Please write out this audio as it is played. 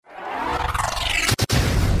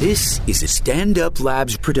This is a Stand Up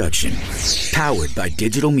Labs production, powered by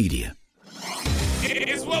digital media.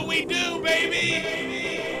 It's what we do,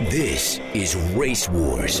 baby! This is Race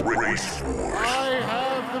Wars. Race Wars. I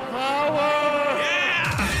have the power!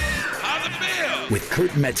 Yeah! How's it feel? With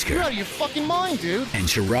Kurt Metzger. You're out of your fucking mind, dude. And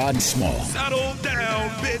Sherrod Small. Settle down,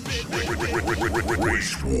 bitch.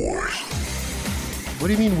 Race Wars. What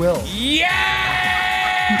do you mean, Will? Yeah!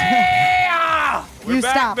 We're You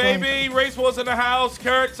back, stop, baby. Race Wars in the house.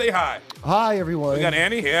 Kurt, say hi. Hi, everyone. We got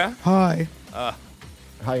Annie here. Hi. Hi,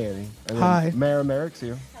 Annie. And Hi. Marek's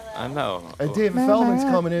here. I know. And David Feldman's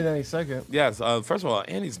coming in any second. Yes, first of all,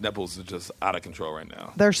 Annie's nipples are just out of control right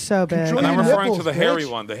now. They're so big. Control And I'm your referring nipples, to the hairy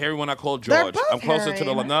bitch. one. The hairy one I call They're George. both I'm closer to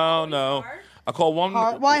the... hairy. No. I call one...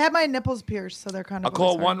 Well, I have my nipples pierced, so they're kind I of.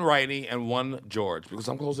 call one righty and one George because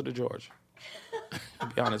I'm closer to George. To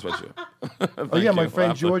be honest with you. Oh, yeah, my you.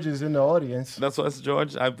 friend George is in the audience. That's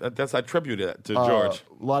George. I tribute it to George.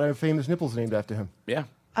 A lot of famous nipples named after him. Yeah.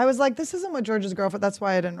 I was like, this isn't what George's girlfriend. That's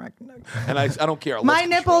why I didn't recognize. And I don't care. I My lost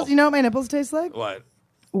nipples. control. You know what my nipples taste like? What?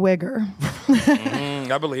 Wigger.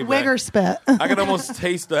 I believe Wigger that. spit. I can almost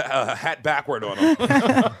taste the hat backward on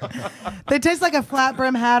them. They taste like a flat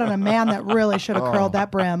brim hat on a man that really should have curled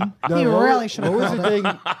that brim. He really should have What was curled the it.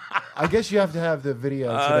 thing? I guess you have to have the video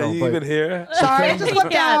to know. You but even here? Sorry, I just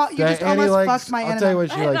looked out. You that just Annie almost likes, fucked my I'll tell you what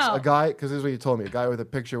internet. she likes. know. A guy, because this is what you told me. A guy with a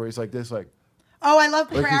picture where he's like this, like Oh, I love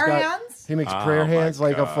he's prayer got- hands. He makes prayer hands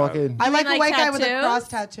like a God. fucking. I like a like white guy with a tattoos? cross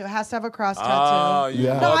tattoo. It has to have a cross Oh, tattoo. you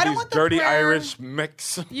Yeah. No, love I don't these want the dirty prayer- Irish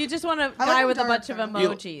mix. You just want a I like guy them with a bunch of darker.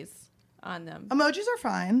 emojis on them. Emojis are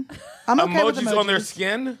fine. I'm okay with Emojis on their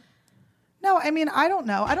skin? No, I mean, I don't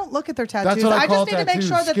know. I don't look at their tattoos. That's what I call just need to make tattoos,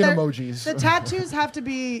 sure that skin they're- emojis. the tattoos have to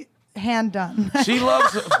be hand done. She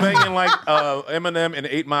loves banging like Eminem in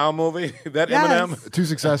 8 Mile movie. That Yes. Eminem. Too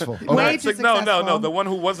successful. Way Okay. too No, successful. the one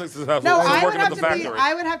who wasn't successful No, was I would working at have the to be. factory.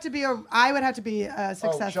 I would have to be a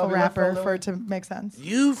successful Shelby rapper Leffelder? for it to make sense.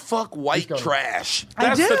 You fuck white going. trash. I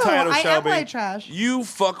That's do. the title, I am Shelby. white trash. You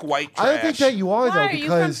fuck white trash. I don't think that you are Why, though, are you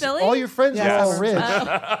from because Philly? all your friends Yes. are all rich.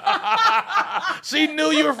 She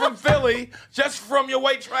knew you were from Philly just from your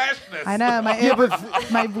white trashness. I know my Yeah, but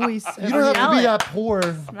my voice. you don't have to Smell be it. that poor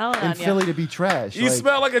Smell it in on ya. Philly to be trash. You like,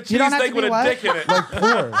 smell like a You don't have cheesesteak to with be a what? dick in it. like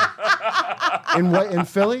poor. In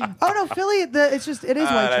Philly? Oh no, Philly. It's just it is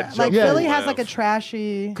white that trash. Like joke Philly will has live. like a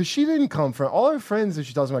trashy. Because she didn't come from all her friends that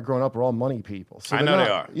she tells me about growing up are all money people. So I they're know they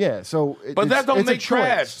not- are. Yeah, so But that don't it's a make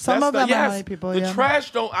trash. choice. Some That's of them are yes, money people, The yeah.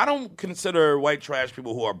 trash don't. I don't consider white trash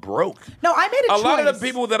people who are broke. No, I made a choice. A lot of the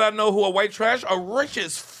people that I know who are white trash are rich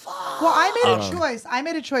as fuck. Well, I made a choice. I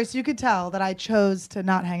made a choice. You could tell that I chose to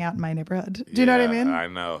not hang out in my neighborhood. Do you know what I mean? I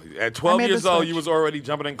know. At 12 made years the old, switch. you was already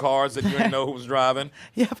jumping in cars that you didn't know who was driving.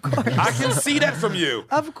 Yeah, of course. I can see that from you.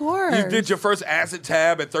 Of course. You did your first acid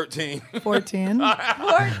tab at 13. 14.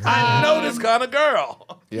 I know this kind of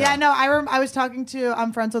girl. Yeah, no, I was talking to,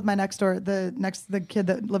 I'm friends with my next door, the kid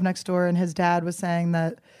that lived next door, and his dad was saying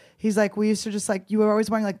that he's like, we used to just like, you were always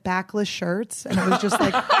wearing like backless shirts, and it was just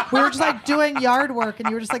like, we were just like doing yard work, and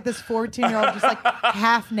you were just like this 14-year-old just like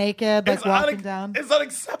half naked, like walking down. It's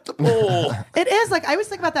unacceptable. It is like, I always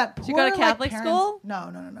think about that. Did you go to poor, Catholic parents- school?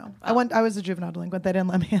 No. I was a juvenile delinquent. They didn't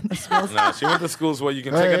let me in the schools. No, she went to schools where you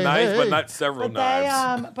can take a Hey, knife, hey, but hey. not several But they,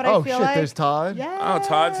 knives. but Oh I feel shit, like, there's Todd. yeah. Oh,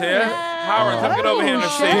 Todd's here. Howard, come get over here in the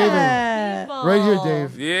seat. Yeah. Right here,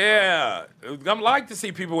 Dave. Yeah, I like to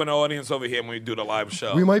see people in the audience over here when we do the live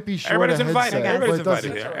show. We might be short Everybody's a invited. headset, Everybody's but it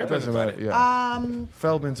invited here. It Everybody's doesn't matter. invited. Yeah.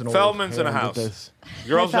 Feldman's an old Feldman's in the hand house. with this.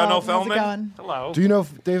 Girls, y'all know How's it Feldman? going? Hello. Do you know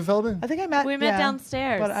David Feldman? I think I met. We met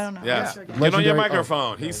downstairs. but I don't know. Yes. I'm Get sure I on your Legendary-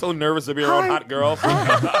 microphone. He's so nervous to be around hot girls.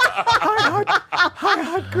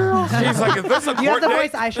 Hot girl. He's like, is this a You have court the date?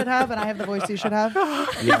 voice I should have, and I have the voice you should have.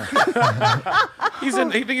 He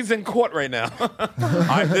think he's in court right now.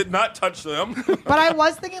 I did not touch them. But I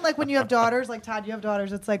was thinking, like, when you have daughters, like Todd, you have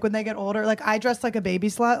daughters. It's like when they get older. Like I dressed like a baby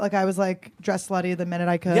slut. Like I was like dressed slutty the minute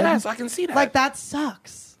I could. Yes, I can see that. Like that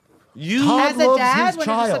sucks. You Todd As a loves dad, his when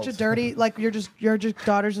you're child. just such a dirty, like your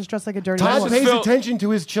daughter's just dressed like a dirty. Todd woman. pays Phil- attention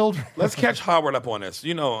to his children. Let's catch Howard up on this.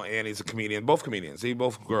 You know, Annie's a comedian. Both comedians.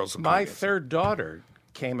 Both girls are My comedians. third daughter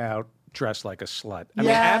came out dressed like a slut. I mean,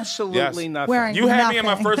 Yeah. absolutely Yes. nothing. Wearing You had me in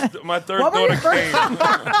nothing. my third What were daughter your first- came.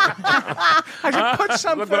 I should put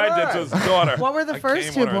something Look what I did to his daughter. What were the I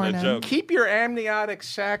first came two on her in born a in? joke. Keep your amniotic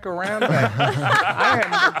sac around that. I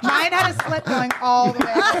am Mine had a slit going all the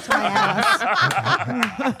way up to my ass.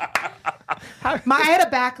 I had a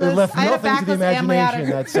backless. It left I had a nothing to the backless amniotic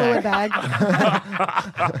imagination, that fluid sack.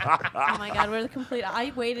 bag. Oh my God, we're the complete.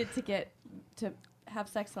 I waited to get to have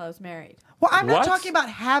sex while I was married. Well, I'm not What? talking about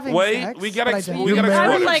having Wait, sex. we gotta but I explain. did. We gotta You're I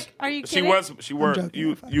was married? like, are you kidding? She were. joking.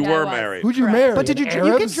 You Yeah, were I was. married. Who'd you Correct. marry? But did you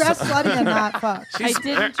Arabs? can dress slutty and not fuck? I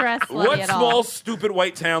didn't dress slutty What at small, all. stupid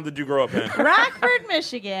white town did you grow up in? Rockford,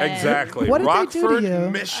 Michigan. Exactly. What did they do to Rockford, you?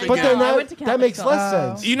 Michigan. But then I went to that Catholic makes school. less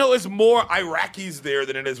sense. You know, it's more Iraqis there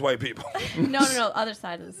than it is white people. No, other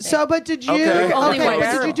side of the state. So, but did you? Okay. Only Okay, white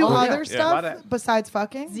but did you do girl. other Yeah. stuff Yeah. besides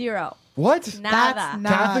fucking? 0. What? Nada. That's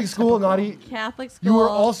not Catholic school, not Catholic school. You were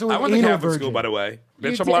also I an went to anal Catholic virgin. school, by the way.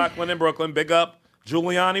 Bishop did? Lackland in Brooklyn. Big up.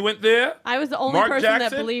 Giuliani went there. I was the only Mark person Jackson,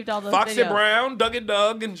 that believed all those Foxy videos. Brown, Doug and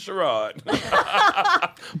Doug, and Sherrod. I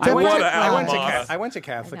went, What to, an I, went to, alma. I went to I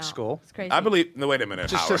Catholic know. school It's crazy. I believe. No, wait a minute.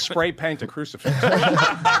 just to Howard. spray paint a crucifix.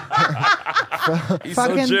 He's so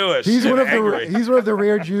Fucking- Jewish. He's one of the Angry. he's one of the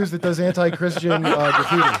rare Jews that does anti-Christian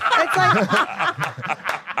graffiti. It's like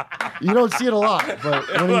You don't see it a lot, but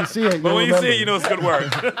when you see it, But when you remember. see it, you know it's good work.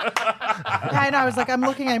 I know. I was like, I'm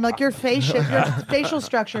looking at him like your facial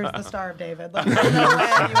structure is the Star of David. Like, there's no way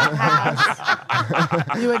you would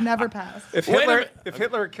pass. You would never pass. If Wait a Hitler, minute. if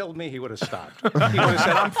Hitler had killed me, he would have stopped. He would have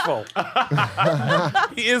said, "I'm full."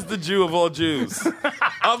 He is the Jew of all Jews.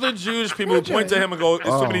 Other Jewish people who point to him and go,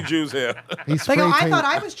 "There's too many Jews here." He's Like, oh, I spray thought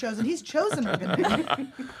paint- I was chosen. He's chosen me.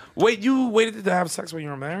 Wait, you waited to have sex when you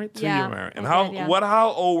were married? Till you Yeah, were married. And I how? did, yeah. How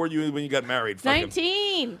old were you when you got married? Fucking-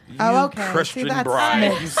 19. Oh, okay. Christian See, that's bride.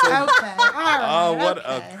 mixed. You so- Okay. All right. Oh, what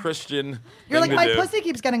okay. a Christian You're like, thing my to do. pussy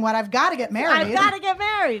keeps getting wet. I've got to get married. I've got to get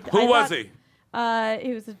married. Who I was thought- he?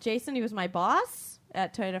 He was Jason. He was my boss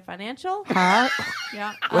at Toyota Financial. Hot.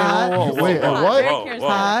 Yeah. Wait, Hot, what? very Whoa, charismatic. whoa.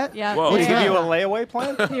 Hot. Yeah. Whoa. Did he very- give you a layaway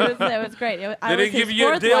plan? It was great. I Did was he give his you a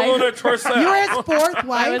fourth deal wife. on a torso? You were his fourth I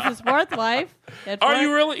wife. was his fourth wife. He had Are four-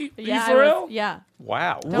 you really? Yeah, you I for was- real? Yeah.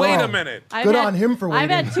 Wow. Wait Wow. a minute. I've Good had- on him for I've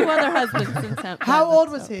waiting. had 2 other husbands since then. How old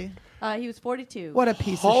was he? He was 42. What a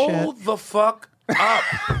piece of shit. Hold the fuck up.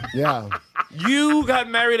 Yeah. You got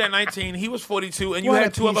married at 19. He was 42, and you What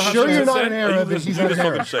had a 2 other piece of husbands. Sure you're since not then? an Or Arab you and just, he's you not just an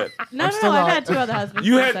talking Arab. shit. No, still I've not. had 2 other husbands.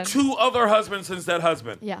 You since had then. 2 other husbands since that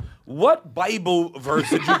husband. Yeah. What Bible verse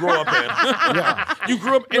did you grow up in? Yeah. You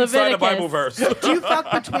grew up inside a Leviticus. Bible verse. Do you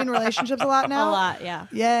fuck between relationships a lot now? A lot, yeah.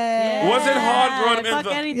 Yay. Was it hard growing up in Fuck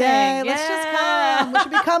the- anything. Yay. Let's just Yeah. come. We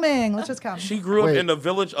should be coming. Let's just come. She grew up Wait. in the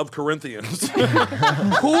village of Corinthians.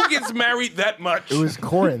 Who gets married that much? It was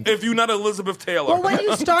Corinth. If you're not Elizabeth Taylor. Well, when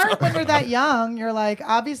you start when you're that young, you're like,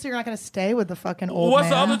 obviously you're not going to stay with the fucking old Was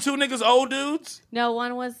man. the other 2 niggas old dudes? No,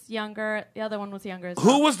 one was younger. The other one was younger as Who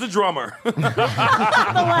well. was the drummer? the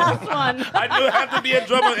last one? I knew it had to be a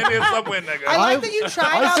drummer in there somewhere, nigga. I like that you tried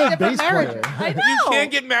I out said different bass marriages. player. I know. You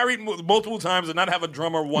can't get married multiple times and not have a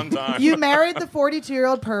drummer one time. You married the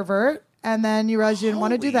 42-year-old pervert, and then you realized you didn't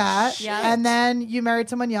want to do that. shit. And then you married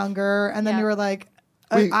someone younger, and then Yeah. you were like,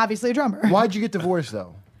 Wait. obviously a drummer. Why'd you get divorced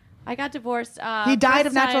though? I got divorced. He died first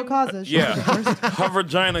of natural time- causes. Yeah. Her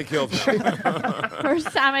vagina killed him. First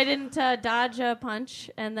time I didn't dodge a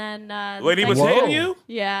punch, and then Wait, he was Whoa. hitting you?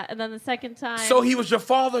 Yeah, and then the second time. So he was your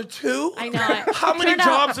father too? I know. How many Turned out-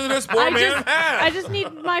 jobs does this poor man have? I just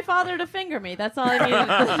need my father to finger me. That's all I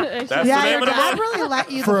needed. That's Yeah, the your name of the dad book? really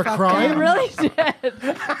let you For the a fuck crime? down. really did.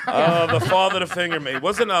 The father to finger me.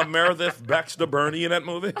 Wasn't Meredith Baxter Burney in that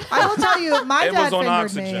movie? I will tell you, my It dad was on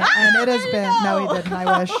fingered me, oxygen. and it has been. No, he know. didn't.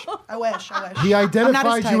 I wish. I wish. He I'm not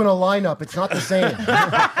identified his you in a type. lineup. It's not the same.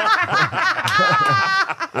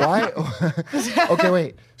 Why? Okay,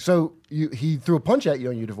 wait. So he threw a punch at you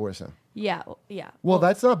and you divorced him. Yeah. Well,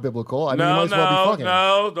 that's not biblical. I mean, you No, might as well be fucking.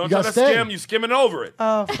 don't You try gotta to stay. skim. You skimming over it.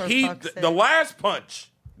 Oh, for fuck's sake. The last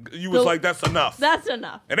punch, you was like, that's enough. That's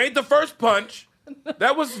enough. It ain't the first punch.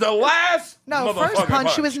 That was the last. No, first motherfucking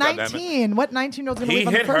punch. She was goddammit. 19. What 19-year-old's going to He leave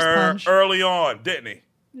on the hit first her punch? early on, didn't he?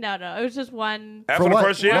 No, it was just one. After For the what?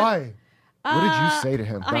 first year? Why? What did you say to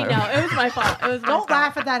him? I know. It was my fault. It was my Don't fault.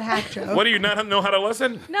 laugh at that hack joke. What do you not know how to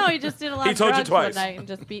listen? No, he just did a lot He of told you drugs twice. one night and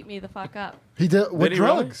just beat me the fuck up. He did. What Did he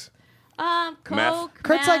really? drugs? Coke. Meth.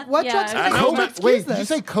 Kurt's meth, like, what yeah, drugs? it He's was I like, know who meth. excuse Wait, did you this?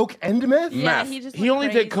 say coke and meth? Yeah, Meth. he just He went only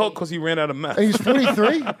crazy. did coke because he ran out of meth. And he's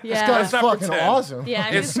 43? This Yeah. guy's Let's not fucking pretend. awesome. Yeah,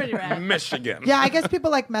 he was It's pretty rad. Michigan. Yeah, I guess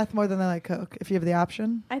people like meth more than they like coke, if you have the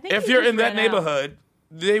option. I think If he you're just in that ran out. neighborhood,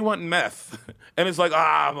 they want meth. And it's like,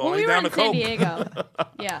 I'm Well, only we were down in to San coke. Diego.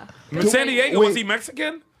 Yeah. In San Diego, Wait. was he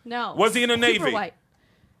Mexican? No. Was he in the Super Navy? white.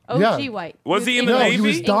 OG Yeah. white. Was he in the No, Navy? he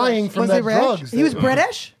was dying from Was that he rich? drugs. He was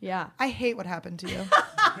British? Yeah. I hate what happened to you.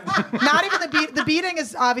 Not even the beating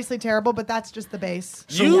is obviously terrible, but that's just the base.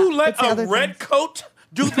 You let It's the a other red things. coat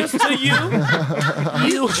do this to you?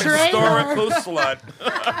 You historical slut.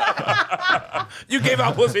 You gave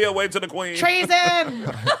our pussy away to the queen. Treason!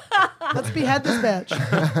 Let's behead this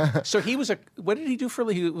bitch. So he was what did he do for?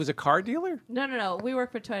 He was a car dealer. No. We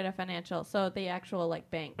work for Toyota Financial, so the actual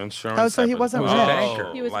bank. Insurance. Oh, so he type of- wasn't rich.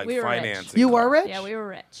 Oh, He was- like we were rich. financing. You were rich? Yeah, we were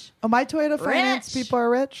rich. Oh, my Toyota Finance Rich. people are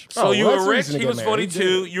rich. So Oh, you well, were that's a rich. reason to He get was married.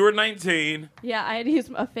 42. You were 19. Yeah, I had to use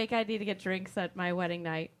a fake ID to get drinks at my wedding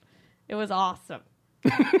night. It was awesome.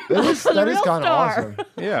 That is real kind of star. awesome.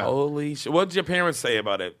 Yeah. Holy shit! What did your parents say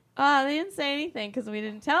about it? They didn't say anything because we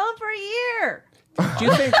didn't tell them for a year. Do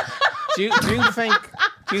you think? Do you think?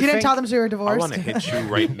 You didn't tell them you were I divorced? want to hit you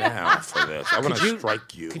right now for this. I want to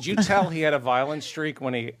strike you. Could you tell he had a violent streak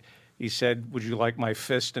when he said, "Would you like my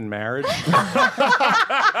fist in marriage?"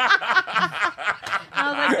 I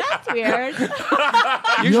was like, that's weird.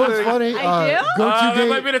 You know what's funny? I do? Go-to That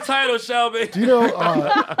might gay. be the title, Shelby. Do you know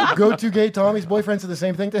go-to gay Tommy's boyfriend said the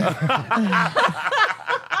same thing to him?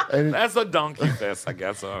 And That's a donkey fist, I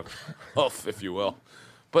guess. Oof, if you will.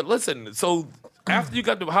 But listen, so after you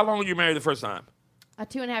got how long were you married the first time?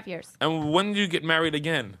 2.5 years. And when did you get married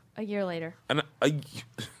again? A year later. And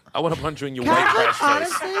I want to punch you in your white Catholic, trash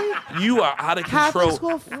face. honestly, You are out of Catholic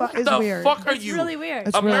control. school is the weird. fuck are It's you? really weird.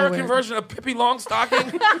 It's really American weird. version of Pippi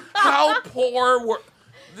Longstocking? How poor were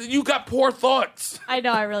you? Got poor thoughts. I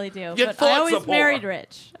know, I really do. Your But thoughts I are always poor. married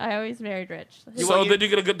rich. I always married rich. So did you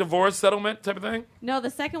get a good divorce settlement type of thing? No, the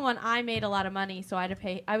second one, I made a lot of money, so I had to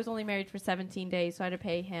pay. I was only married for 17 days, so I had to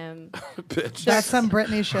pay him Bitch. That's some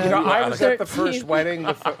Britney shit. You know, I was at the 13. first wedding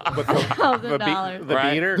with the $1,000.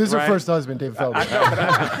 Right. beater. this is her right? first husband, David Feldman.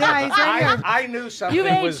 Yeah, he's right here. I knew something You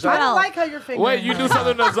made was I up. don't like how you're figuring. Wait, you do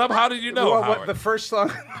something that's up? How did you know? Well, Howard? the first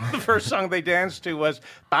song they danced to was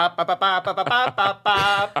ba ba ba ba ba ba ba ba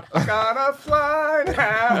ba gonna fly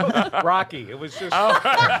now. Rocky. It was just.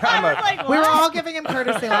 I was like, We were what? all giving him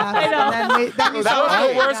courtesy laughs. I know. And then you That saw was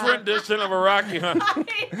the it. worst rendition of a Rocky,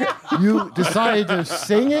 huh? You decided to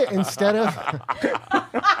sing it instead of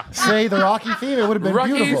say the Rocky theme. It would have been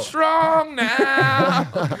Rocky beautiful. strong now.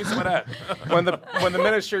 Give me some of that. when the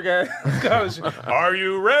minister goes, "Are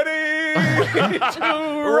you ready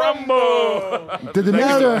to rumble?" Did the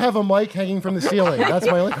minister have a mic hanging from the ceiling? That's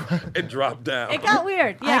my only question. It dropped down. It got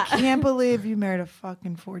weird. Yeah. I can't believe you married a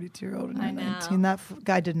fucking 42-year-old when I you're know. 19. That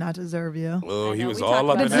guy did not deserve you. Oh, I he know, was we all talked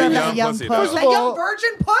up in about that that. young pussy. First That of all- young virgin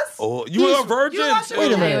puss? Oh, you were a virgin? You lost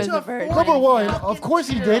Wait a minute. to I was a virgin. Number one, of course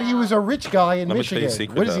he did. He was a rich guy in Let me tell you a Michigan.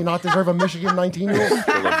 secret, What does he though. not deserve a Michigan 19-year-old?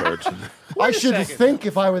 Still a virgin. I should second. think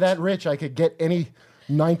if I were that rich, I could get any It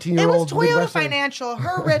was 19-year-old Toyota Financial.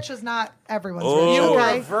 Her rich is not everyone's rich. You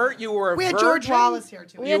Okay? were a We had virgin. George Wallace here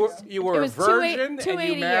too. You were It a was virgin and 280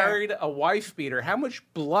 you a year. married a wife beater. How much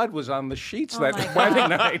blood was on the sheets Oh my that God. wedding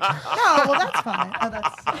night? No, well that's fine. Oh,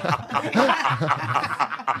 that's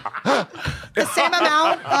the same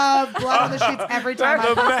amount of blood on the sheets every time. I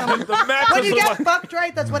The, fuck someone. the When mattress you was get like, fucked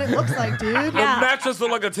right, that's what it looks like, dude. the Yeah. mattress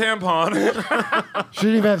looked like a tampon. She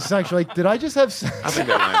didn't even have sex. You're like, did I just have sex? I think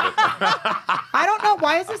that landed. I don't know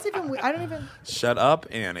why is this even. I don't even. Shut up,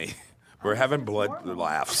 Annie. We're having blood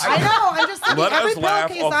laughs. I know. I'm just thinking. Let Every us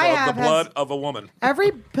laugh pillowcase off I of have the blood has of a woman.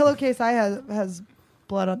 every pillowcase I have has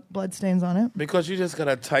blood stains on it. Because you just got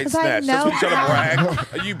a tight 'Cause I snatch. That's what you know. trying to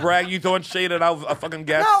brag. You brag, you throwing shade at a fucking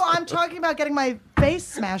guest. No, I'm talking about getting my face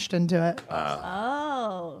smashed into it.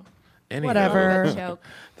 Oh. Anywho, Whatever. Joke.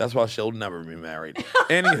 That's why she'll never be married.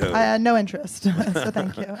 Anywho. I had no interest, so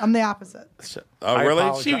thank you. I'm the opposite. Oh, I really?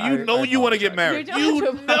 apologize. You know I you want to get apologize. married. You don't You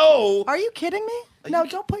have to know. Are you kidding me? No,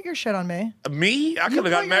 don't put your shit on me. Me? I could have put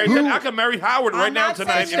got married. your- I could marry Howard right I'm now not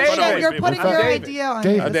tonight saying in front of all shit. these You're people. putting your David. idea on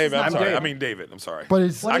David. me. This David, is I'm not- sorry. David. I mean David. I'm sorry. But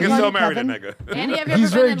it's What I do can you still like, marry the Kevin? nigga. Andy, have you ever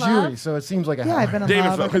he's been very in love? Jewy, so it seems like a Yeah, I've habit. been in David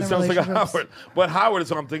love. I've been in fucking sounds like a relationships. Howard. But Howard is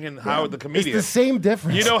what I'm thinking. Howard the It's comedian. the same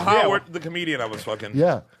difference. You know Howard the comedian I was fucking.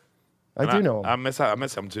 Yeah, I And do know him. I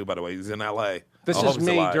miss him too, by the way. He's in L.A. This I hope is he's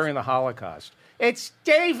me alive. during the Holocaust. It's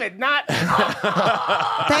David, not.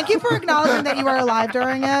 Thank you for acknowledging that you were alive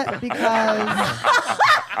during it because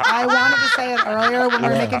I wanted to say it earlier when we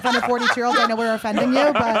were making fun of 42-year-olds. I know we were offending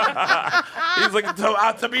you, but He's like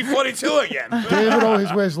out to be 42 again. David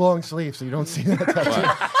always wears long sleeves, so you don't see that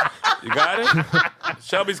tattoo. You got it?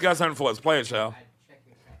 Shelby's got something for us. Play it, Shel.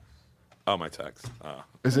 Oh, my text. Oh.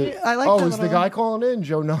 Is it? I like oh, the is the little- guy calling in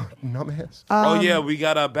Joe Numbheads? Oh, yeah, we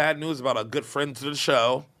got bad news about a good friend to the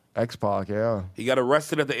show. X-Pac, yeah. He got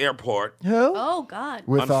arrested at the airport. who? Oh, God.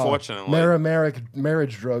 With Unfortunately.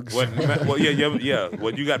 marriage drugs. Yeah.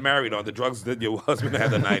 When you got married on the drugs that your husband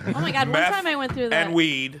had that night. Oh, my God. One Meth time I went through that. and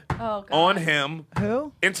weed Oh, God. on him.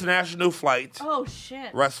 Who? International flight. Oh,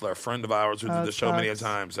 shit. Wrestler, a friend of ours who did Oh, the show many sucks.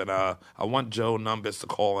 times. And I want Joe Numbis to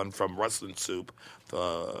call in from Wrestling Soup,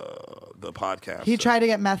 the podcast. He tried to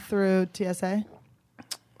get meth through TSA.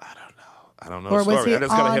 I don't know Or the was story. he I just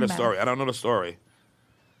got to hear on the meth? story. I don't know the story.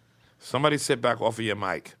 Somebody sit back off of your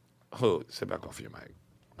mic. Who? Sit back off of your mic.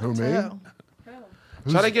 Who, me?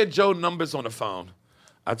 Try to get Joe numbers on the phone.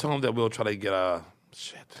 I told him that we'll try to get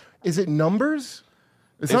shit. Is it numbers?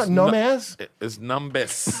 It's not numb ass? It's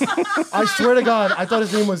numbus. I swear to God, I thought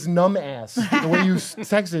his name was numb ass. The way you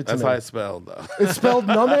texted it to That's me. how it's spelled, though. It's spelled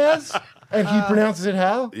numb ass? And he pronounces it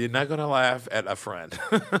how? You're not gonna laugh at a friend.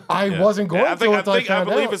 I wasn't going I to until I found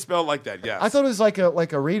believe out. it's spelled like that. Yes. I thought it was like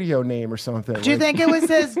a radio name or something. Do you think it was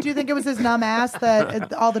his? Do you think it was his numb ass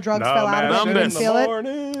that all the drugs fell out of it? He didn't feel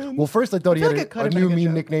it. Well, first I thought he I feel had like it a could've new been a good mean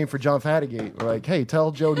joke. nickname for John Fatigate. Like, hey,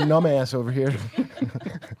 tell Joe numb ass over here.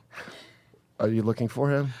 Are you looking for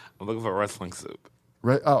him? I'm looking for wrestling soup.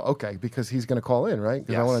 Oh, okay, because he's going to call in, right?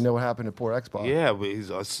 Because I Yes. want to know what happened to poor X-Pac. Yeah, but he's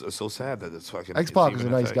so sad that it's fucking. X-Pac it's is a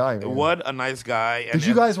even nice thing. guy, man. What a nice guy. Did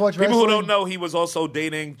you guys watch People who wrestling? don't know, he was also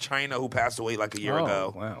dating China, who passed away like a year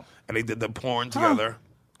ago. Wow. And they did the porn together.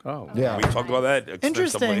 Oh. Yeah. We talked about that extensively.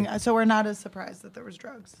 Interesting. So we're not as surprised that there was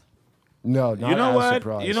drugs. No, not You know as what?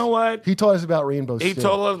 surprised. You know what? He taught us about rainbow He soup.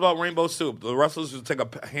 told us about rainbow soup. The wrestlers would take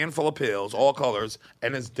a handful of pills, all colors,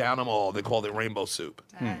 and just down them all. They called it rainbow soup.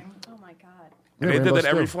 Dang. Oh my god. And Yeah, they did rainbow that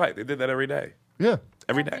every soup. flight. They did that every day. Yeah,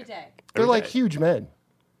 Every day. Every day. they're Every like day. huge men.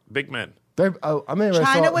 Big men. They're, I mean,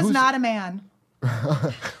 China was not a man.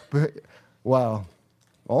 Wow,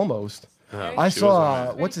 almost. I She saw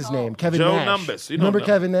was a what's his Very name, tall. Kevin Joe Nash. Numbus. You know Remember him.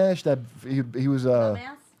 Kevin Nash? That he was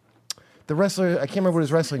Mass? the wrestler. I can't remember what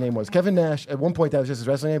his wrestling name was. Kevin Nash. At one point, that was just his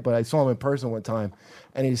wrestling name, but I saw him in person one time,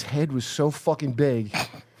 and his head was so fucking big.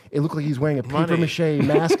 It looked like he was wearing a paper Money. mache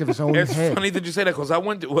mask of his own It's head. funny that you say that because I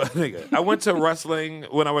went to wrestling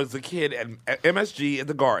when I was a kid at MSG at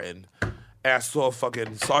the Garden. And I saw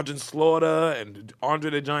fucking Sergeant Slaughter and Andre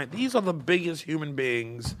the Giant. These are the biggest human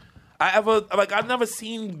beings I've never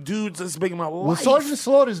seen dudes this big in my life. Well, Sergeant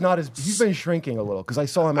Slaughter's not as. He's been shrinking a little because I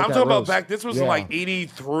saw him at I'm that talking about roast. back. This was Yeah. like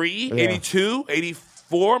 83, Yeah. 82,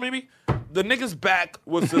 84 maybe. The nigga's back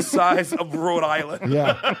was the size of Rhode Island.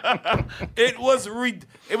 Yeah, It was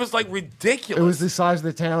like ridiculous. it was the size of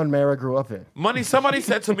the town Mara grew up in. Money. Somebody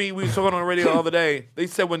said to me, we were talking on the radio the other day. They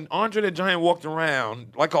said when Andre the Giant walked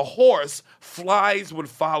around like a horse, flies would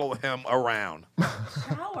follow him around.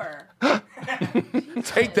 Shower.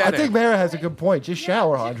 Take that. I think Mara has a good point. Just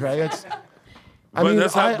shower, Andre. It's. I But mean,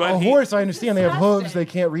 that's how- but a he- horse. I understand they have hooves; they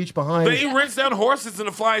can't reach behind. They rinse down horses in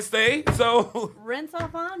the fly stay. So Rinse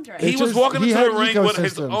off Andre. he was just- walking he into had the ring with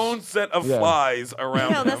his ecosystems. own set of Yeah. flies around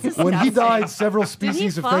Ew, that's him. When he disgusting. died, several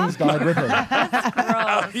species of fuck? things died with him.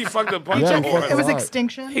 Gross. He fucked a bunch Yeah, of he fucked horses. It was Right.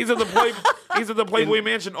 extinction. He's at the Playboy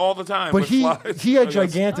Mansion all the time. But with he flies. he had I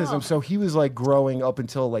guess. gigantism, so he was like growing up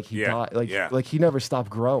until like he Yeah, died. yeah. Like he never stopped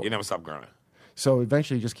growing. You never stop growing. So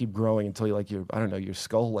eventually, you just keep growing until you like your your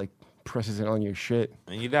skull like presses in on your shit.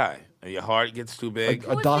 And you die. And your heart gets too big. A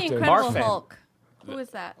Who was doctor. the Incredible Marfan. Hulk? Who was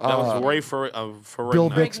that? That was Ray for Bill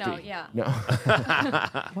Bixby. Bixby. No, yeah.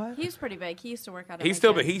 No, He was pretty big. He used to work out at He's my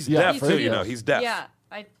still, gym. but he's Yeah, deaf for too. you. You know, he's deaf. Yeah.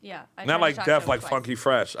 I Not tried like to talk deaf, to him like twice. Funky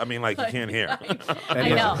Fresh. I mean, like you can't hear. I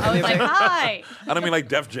know. I was like, hi. I don't mean like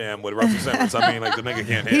Def Jam with Russell Simmons. I mean like the nigga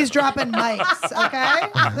can't hear. He's dropping mics, okay?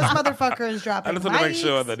 This motherfucker is I dropping just want to make mics.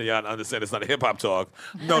 sure that y'all understand it's not a hip hop talk.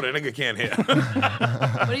 No, the nigga can't hear.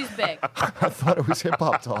 But he's big. I thought it was hip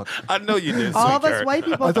hop talk. I know you did. All sweet of us carrot. white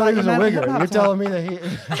people I thought he was a meant wigger. hip-hop You're talk. telling me that he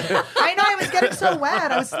I know, I was getting so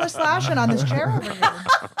wet. I was slashing on this chair over here.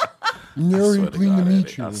 Nuri, Swear to pleased to God, meet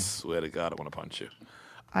Eddie, I you. swear to God, I want to punch you.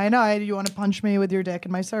 I know. You want to punch me with your dick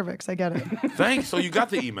in my cervix. I get it. Thanks. So you got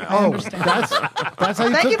the email. Oh, understand. that's how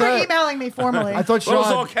you Thank took you for that. emailing me formally. I thought Well, it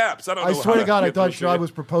was all Shad. caps. I don't know. I swear how to God, I get thought through Shad shit.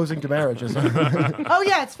 was proposing to marriage. Oh,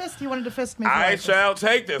 yeah, it's fist. He wanted to fist me. for I it. shall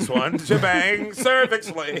take this one to bang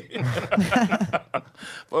cervixly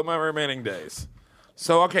for my remaining days.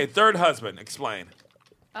 So, okay, third husband. Explain.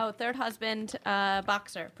 Oh, third husband,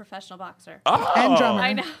 boxer, professional boxer. Oh, And drummer.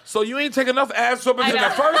 I know. So you ain't take enough ass whoopings in I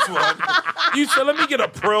the know. first one. You said, "Let me get a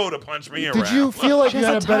pro to punch me around." Did you feel like you She's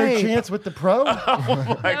had a a better type. chance with the pro?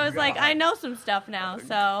 I was like, I know some stuff now,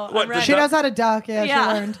 so What, I'm the ready. She knows how to duck. Yeah, Yeah.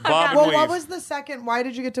 she learned. Bob Well, and what weave. was the second? Why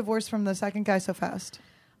did you get divorced from the second guy so fast?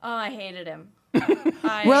 Oh, I hated him. Really?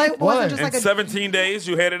 Why? Wasn't just In like a 17 days,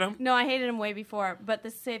 you hated him? No, I hated him way before, but the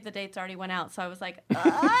save the dates already went out, so I was like,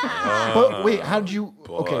 But wait, how did you?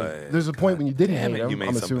 Okay, boy. there's a point when you didn't Damn hate it, you him. made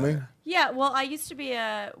I'm some assuming. bad. yeah. Well, I used to be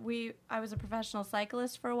I was a professional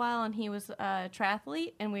cyclist for a while, and he was a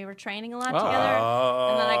triathlete, and we were training a lot together.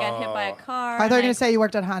 And then I got hit by a car. I thought you were and going to say you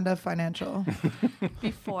worked at Honda Financial.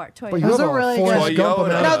 before Toyota. But you Those have are a really Forrest good. Gump Toyota.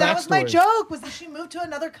 amount No, of that was my backstory. joke. Was that she moved to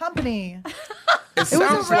another company? It It was a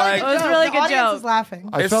sounds really like It was a good really joke. good The audience joke. was laughing.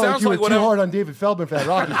 I It felt like sounds you were like too whatever- hard on David Feldman for that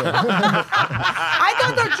Rocky thing. I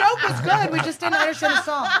thought their joke was good. We just didn't understand the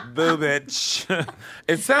song. Boo bitch.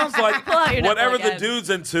 It sounds like Pull out your whatever nipple the again. dude's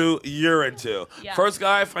into, you're into. Yeah. First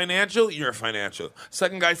guy, financial, you're financial.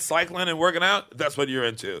 Second guy, cycling and working out, that's what you're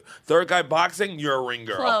into. Third guy, boxing, you're a ring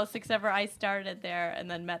girl. Close, except for I started there and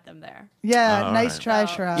then met them there. Yeah, All nice right. try,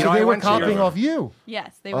 So- Sharad. You So know, they I were went to your- copying off you.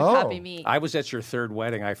 Yes, they would Oh. copy me. I was at your third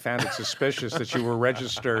wedding. I found it suspicious that you were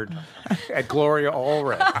registered at Gloria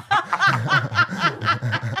Allred.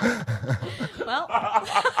 Well,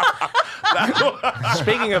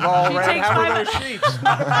 Speaking of Allred, takes how are five- those sheets?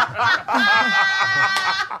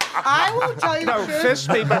 I will tell you No, the truth. fist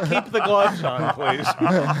me, but keep the gloves on, please.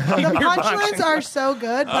 The punchlines are so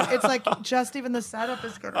good, but it's like just even the setup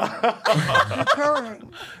is good. You're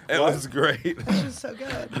killing. It was great. It's just so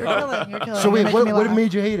good. You're killing. You're killing. So You're wait, making me what laugh.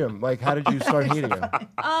 made you hate him? Like, how did you start hating him?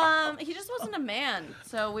 he just wasn't a man,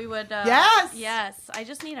 so we would. Yes! Yes, I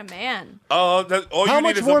just need a man. All How you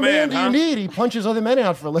much need is more a man, do huh? you need? He punches other men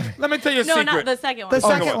out for a living. Let me tell you a No, secret. not the second one. The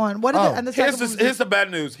second come on. one. What is Oh. it? And the second one. Here's the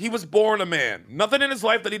bad news. He was born a man. Nothing in his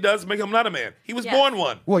life that he does make him not a man. He was Yes. born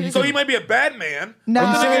one. Well, you so can- he might be a bad man. No.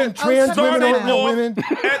 Are you saying trans Oh, women Started aren't no off women?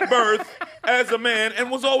 at birth as a man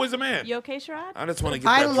and was always a man. You okay, Sharad? I just want to get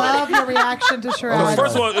I that love straight. your reaction to Sharad.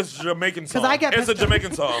 First of all, it's a Jamaican song. I get It's a pissed off.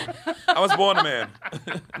 Jamaican song. I was born a man.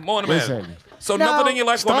 Born a man. Listen. So No. nothing in your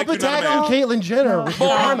life will Stop make you not a attacking man. Caitlyn Jenner with your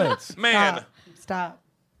Born comments. man. Stop.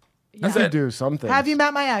 You could do something. Have you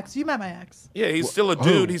met my ex? You met my ex. Yeah, he's still a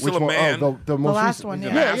dude. He's still a man. Oh, the most last recent- one,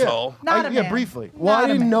 He's yeah. an asshole. Not a Yeah, man. briefly. Well, Not I a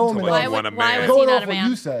didn't man. know him Why enough. would- Why man. was Going he not off a what man?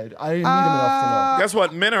 you said, I didn't need him enough to know. Guess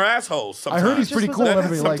what? Men are assholes I sometimes. heard he's pretty Just cool. was and like-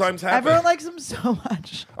 Everybody likes him. Sometimes happens. Everyone likes him so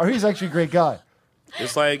much. Or he's actually a great guy.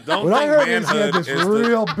 It's like, don't What I think heard is he had manhood this is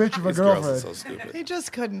real bitch of a These girls are girlfriend. so stupid. He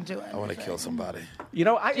just couldn't do it. I want to kill somebody. You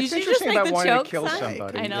know, Did it's you interesting just make about the wanting to joke kill sound?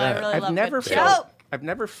 somebody. I know, I really I've love never it. felt. Joke. I've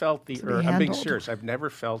never felt the be urge. I'm being handled. serious. I've never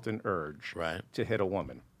felt an urge Right. to hit a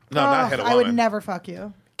woman. No, not hit a woman. I would never fuck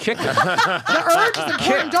you. Kick it. The urge is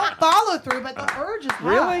important. Don't follow through, but the urge is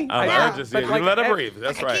Really? Oh, Yeah. I just, But you like- let her breathe.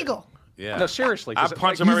 That's Like a right. Kegel. Yeah. No, seriously. I does it-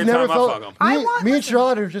 punch like, him every You've never time I felt. fuck him. I Me, want- me and listen.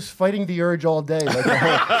 Sharad are just fighting the urge all day. Like, the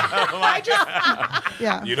whole-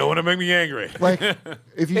 Yeah. You don't want to make me angry. like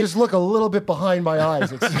if you just look a little bit behind my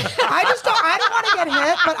eyes, it's, I don't want to get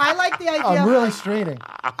hit, but I like the idea. I'm of, really like, straining.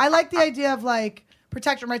 I like the idea of like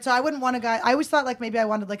protection, right? So I wouldn't want a guy. I always thought like maybe I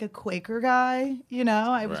wanted like a Quaker guy. You know,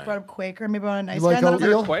 I was Right. brought up Quaker. Maybe I want a nice You like guy. And then I was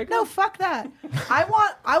oatmeal? like, Quaker? no, fuck that. I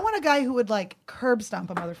want a guy who would like curb stomp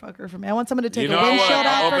a motherfucker for me. I want someone to take You know a I windshield want to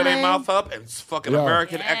off for open me. their mouth up and fucking Yeah.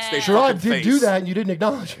 American X they Yeah. fucking Sharad did face. do that, and you didn't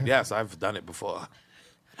acknowledge it. Yes, I've done it before.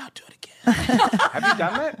 And I'll do it again. Have you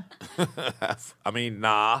done that? I mean,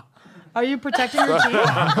 nah. Are you protecting your teeth?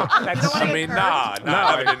 I mean, nah.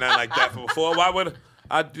 I haven't done nothing like that before. Why would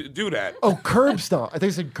I do that? Oh, curb stomp. I think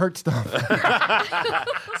you said Kurt stomp. Yeah, I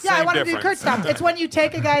Same want to do difference. Kurt stomp. It's when you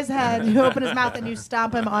take a guy's head, you open his mouth, and you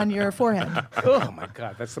stomp him on your forehead. Oh my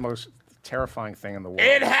God, that's the most terrifying thing in the world.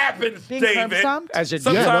 It happens, Being curb David. stomped? As a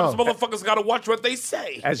Sometimes Yeah, no. motherfuckers got to watch what they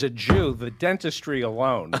say. As a Jew, the dentistry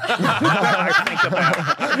alone. I think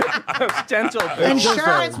about those dental bills.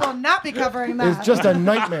 Insurance will not be covering that. It's just a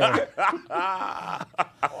nightmare.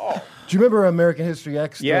 Do you remember American History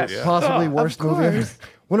X? The Yes. Yeah. Possibly worst movie ever. course.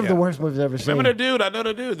 One of the Yeah. worst movies I've ever seen. Remember the dude? I know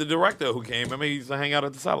the dude, the director who came. Remember he used to hang out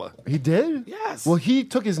at the cellar. He did? Yes. Well, he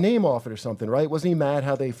took his name off it or something, right? Wasn't he mad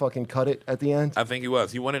how they fucking cut it at the end? I think he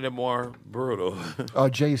was. He wanted it more brutal. Oh,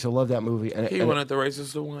 Jay used to love that movie. And, He and wanted the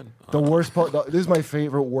racist to win. the worst part, this is my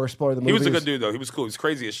favorite worst part of the movie. He was a is- good dude though. He was cool. He's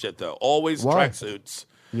crazy as shit though. Always Why? tracksuits.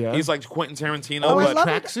 Yeah. He's like Quentin Tarantino, Oh, I what, but love,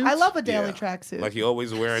 tracksuits? I love a daily yeah. tracksuit. Like he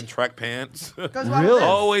always wearing track pants. Goes well with Really? this.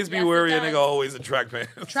 Always be Yes, it wearing a does. nigga always in track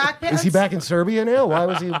pants. Track pants. Is he back in Serbia now? Why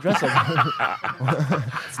was he dressed like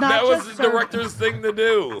It's not That was just the director's thing to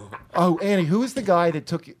do. Oh, Annie, who was the guy that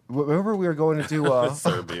took? Remember we were going to do?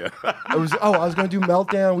 Serbia. I was going to do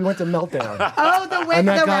Meltdown. We went to Meltdown. Oh, the And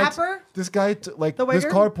that the guy, rapper. this guy, like The this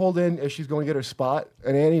wigger? car pulled in as she's going to get her spot,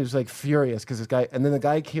 and Annie was like furious because this guy, and then the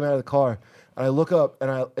guy came out of the car, and I look up,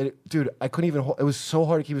 and dude, I couldn't even. It was so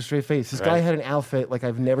hard to keep a straight face. This guy Right. had an outfit like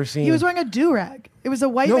I've never seen. He was wearing a do rag. It was a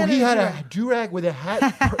white no, man. he in had do-rag. a do-rag with a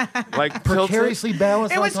hat Like precariously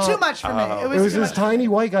balanced. It on was top. too much for me. It was too this much. tiny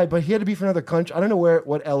white guy, but he had to be from another country. I don't know what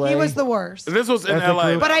LA. He was the worst. This was in I think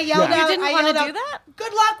LA. we- But I yelled Yeah. out. You didn't I wanna yelled do out, that?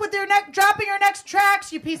 Good luck with your dropping your next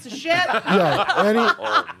tracks, you piece of shit. Yeah, and he,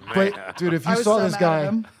 Oh, man. but dude, if I you was saw so this mad at guy,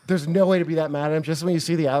 him. there's no way to be that mad at him. Just when you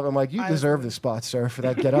see the outfit, I'm like, you deserve this spot, sir, for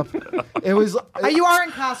that get up. It was. You are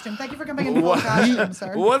in costume. Thank you for coming in full costume,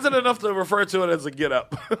 sir. Wasn't enough to refer to it as a get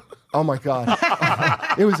up. Oh my god,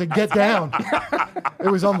 it was a get down. It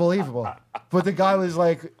was unbelievable. But the guy was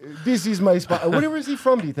like, "This is my spot." Where was he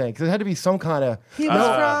from? Do you think? 'Cause it had to be some kind of. He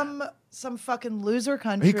was from some fucking loser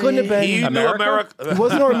country. He couldn't have been. He knew America? America. He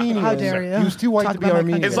wasn't Armenian. How dare you. He was too white Talk to be about my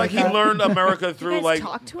Armenian. It's like he learned America through guys like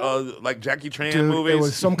talk to like Jackie Chan Dude, movies. it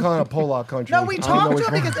was some kind of Polak country. No, we I don't talked know to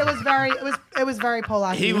him which because it was very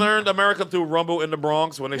Polak. He learned America through Rumble in the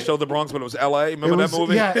Bronx when they showed the Bronx when it was L.A. Remember It was, that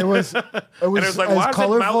movie? Yeah, it was. It was, and it was like, as why is there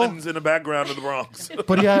colorful. mountains in the background of the Bronx?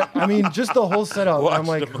 But yeah, I mean, just the whole setup. Watch I'm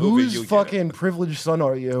like, the movie, whose you'll get fucking privileged son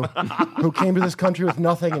are you, who came to this country with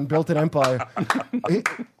nothing and built an empire?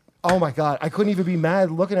 Oh my God, I couldn't even be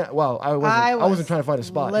mad looking at. Well, I wasn't trying to find a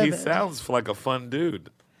spot. livid. He sounds like a fun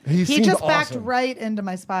dude. He He seemed just backed awesome. right into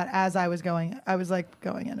my spot as I was going. I was like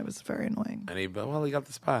going in. It was very annoying. And he got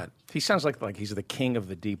the spot. He sounds like he's the king of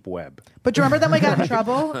the deep web. But do you remember then we got in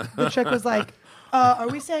trouble? The chick was like, are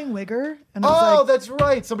we saying wigger? And I was Oh, like, that's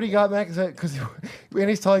right. Somebody got mad because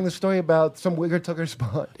Annie's telling the story about some wigger took her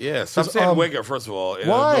spot. Yeah, stop 'Cause, saying wigger, first of all. It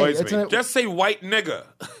why? annoys It's me. an- Just say white nigga.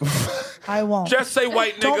 I won't. Just say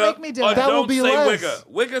white nigga. Don't make me do or it. That don't will be say less.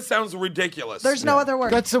 wigger. Wigger sounds ridiculous. There's no other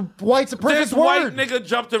word. That's white's a perfect This word. white nigga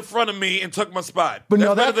jumped in front of me and took my spot. But That's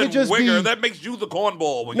no, that better than could just wigger. be- That makes you the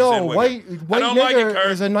cornball when you No, say wigger. white I don't like it, nigger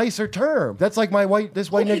Kurt. is a nicer term. That's like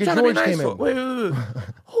this white Who you nigga trying to be George nice came for? in. Wait.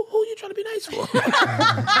 Who you trying to be nice for?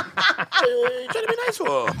 Who you trying to be nice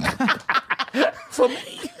for? For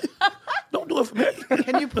me. Don't do it for me.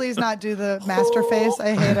 Can you please not do the master face?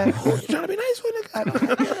 I hate it. Who you trying to be nice for,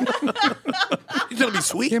 nigga? You trying to be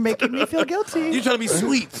sweet? You're making me feel guilty. You trying to be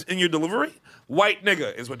sweet in your delivery? White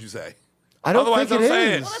nigga is what you say. I don't Otherwise, think I'm it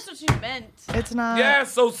saying- is. Well, that's what you meant. It's not. Yeah,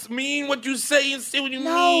 so mean what you say and say what you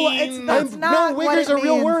No, mean. that's not no, what wigger's it a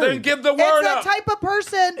real means. word. Then give the word It's up. the type of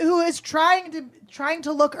person who is trying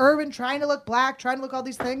to look urban, trying to look black, trying to look all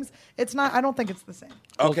these things. It's not. I don't think it's the same.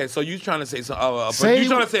 Okay, so you trying to say something? Say you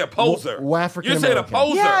trying to say a poser? African You're saying a American.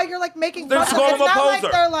 poser. Yeah, you're like making Then fun of call them. him It's a not poser.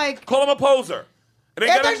 like they're like. Call him a poser. It ain't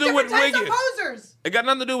Yeah, got there's nothing to do with different types of wigging. posers. It got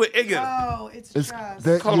nothing to do with igging. Oh, it's just.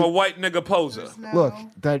 Call him a white nigga poser. No. Look,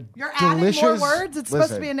 that You're adding delicious. more words. It's supposed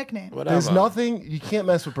to Listen, be a nickname. There's Whatever. nothing you can't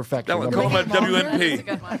mess with perfection. Call number him one. a That's a WNP.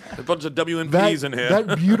 good one. A bunch of WNPs in here.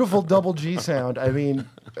 That beautiful double G sound. I mean,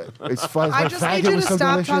 it's fun. I My just need faggot you to was so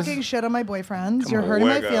stop delicious. talking shit on my boyfriends. You're hurting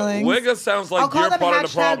my Wigger. feelings. Wigger sounds like I'll call you're them part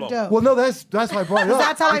of the hashtag problem. dope. Well, no, that's why I brought it up.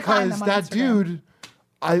 That's how I find because them on that Instagram. dude,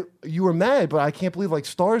 you were mad, but I can't believe like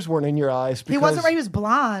stars weren't in your eyes. Because He wasn't right. He was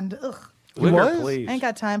blonde. Ugh. He was? please. I ain't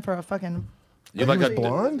got time for a fucking. You He like was a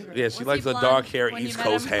blonde? Yeah, she Was likes he a blonde dark hair when you East met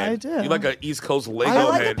Coast him? head. I do. You like an East Coast Lego I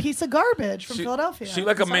like head. a piece of garbage from She- Philadelphia. She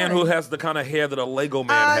like a I'm man sorry. who has the kind of hair that a Lego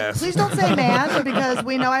man has. Please don't say man because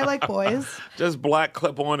we know I like boys. Just black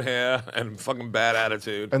clip-on hair and fucking bad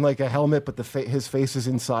attitude. And like a helmet, but his face is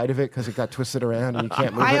inside of it because it got twisted around and you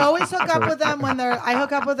can't move I it. always hook up with them when they're. I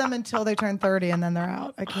hook up with them until they turn 30 and then they're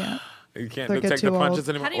out. I can't. You can't They get take the too punches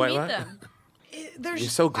old. anymore. How do you Wait, meet what? them? You're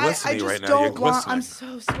so glistening I just right now. Don't You're want, glistening. I'm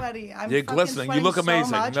so sweaty. I'm You're fucking glistening. You sweating look so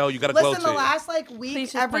amazing. much. No, you gotta glow Listen, to the you. last Please week,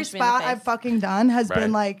 just every punch me in the spot face. I've fucking done has Right.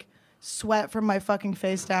 been like sweat from my fucking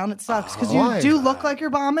face down. It sucks because Why? you do look like you're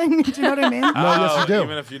bombing. Do you know what I mean? No, yes, you do.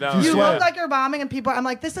 Even if you don't. You You sweat. look like you're bombing, and people. I'm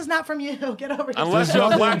like, this is not from you. Get over it. Unless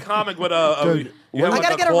you're a black comic with a Dude, you have I like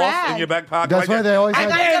gotta a get a cloth rag. in your back pocket. That's like why that. they always I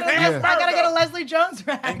have. gotta get a Leslie Jones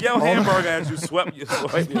rag. And get a hamburger as you sweat. You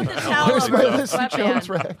sweat. The towel Where's over my the Leslie Jones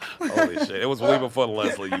sweatband. rag? Holy shit! It was way before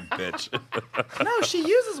Leslie, you bitch. No, she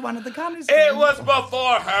uses one at the comedy store. It was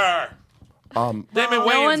before her. Damon No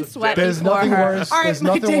Wayans. one sweat There's before nothing her. worse. All right, There's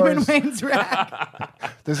my nothing Damon worse. Wayans rag.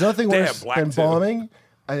 There's nothing Damn, worse black than too. bombing.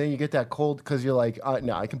 And then you get that cold because you're like,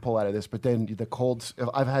 no, I can pull out of this. But then the cold,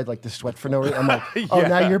 I've had like the sweat for no reason. I'm like, oh,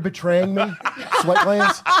 now you're betraying me, sweat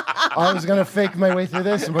glands. I was gonna fake my way through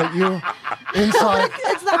this, but you inside.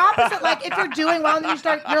 It's the opposite. Like if you're doing well and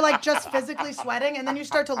then you're like just physically sweating and then you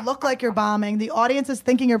start to look like you're bombing. The audience is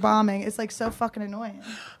thinking you're bombing. It's like so fucking annoying.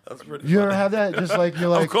 That's pretty You ever funny. have that? Just like you're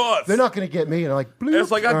like, course. they're not gonna get me. And I'm like, bloop.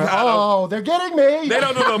 It's like, I Or, got 'em. oh, they're getting me. They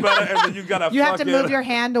don't know no better, and then you gotta. You have to fucking- move your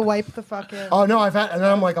hand to wipe the fucking. Oh no, I've had, and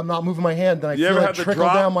then I'm like, I'm not moving my hand. Then I You feel ever like have the trickle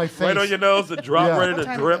drop down my face. right on your nose? The drop Yeah. ready What to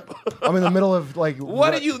time drip. I'm in the middle of like.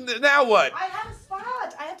 What are you now? What? I have a spot.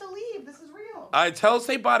 I have to leave. This is real.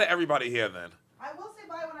 Say bye to everybody here then. I will say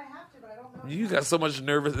bye when I have to, but I don't know. You got so much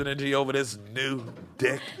nervous energy over this new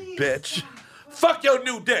dick, bitch. Fuck your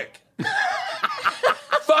new dick.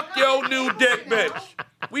 Fuck your new dick, bitch.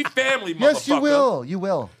 We family, motherfucker. Yes, you will. You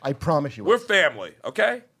will. I promise you. Will. We're family,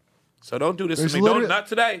 okay? So don't do this There's to me. literally- Don't, not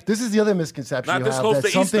today. This is the other misconception Not you this have, close that to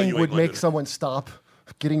Easter, something you would ain't make gonna do someone stop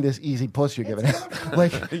getting this easy puss you're giving out.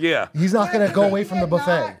 Like, Yeah. he's not going to go away from the buffet.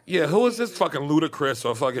 Not- Yeah, who is this fucking Ludacris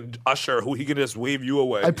or fucking Usher who he can just wave you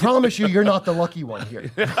away? I promise you, you're not the lucky one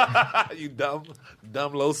here. You dumb,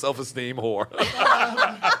 low self-esteem whore.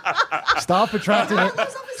 Stop attracting it.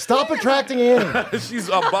 Stop attracting Annie. She's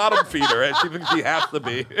a bottom feeder, and she thinks she has to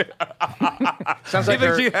be. Sounds She like thinks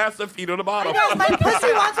her- she has to feed on the bottom. No, my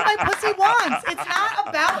pussy wants what my pussy wants. It's not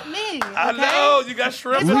about me. Okay? I know, you got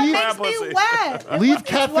shrimp It's in what the makes pussy. me wet. Leave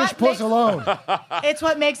catfish what puss makes- alone. It's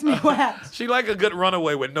what makes me wet. She like a good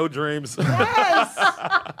runaway with no dreams. Yes.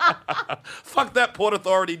 Fuck that Port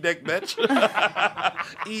Authority dick, bitch.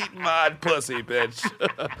 Eat my pussy, bitch.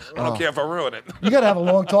 I don't care if I ruin it. You gotta have a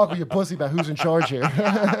long talk with your pussy about who's in charge here.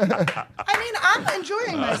 I mean, I'm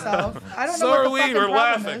enjoying myself. I don't So know what are the we. fucking We're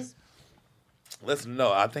problem laughing. is. Listen,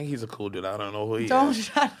 no, I think he's a cool dude. I don't know who he Don't is.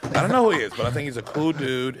 shut I don't know who he is, but I think he's a cool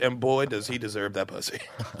dude, and boy, does he deserve that pussy.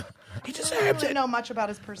 He I deserves don't really it. know much about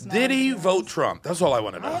his personality. Did he to be vote honest. Trump? That's all I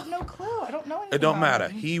want to I know. have no clue. I don't know anything. It don't about matter.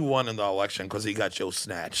 him. He won in the election because he got your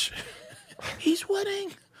snatch. He's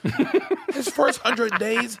winning. His first 100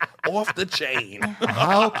 days off the chain.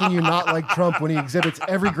 How can you not like Trump when he exhibits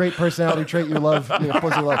every great personality trait you love? Your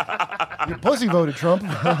pussy love. Your pussy voted Trump.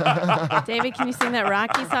 David, can you sing that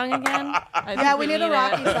Rocky song again? I Yeah, think we need a it.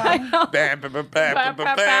 Rocky song. I thought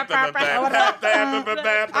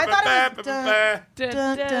it was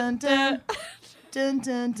dun, dun, dun, dun,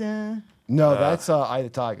 dun, dun. No, that's Eye the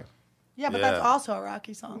Tiger. Yeah, but Yeah. that's also a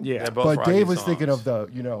Rocky song. Yeah. They're both But Rocky Dave was songs. thinking of the,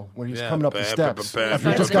 when he was Yeah, coming up the bam, steps. bam, bam, After he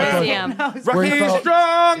bam, just bam, got bam. Museum. where he Rocky's felt-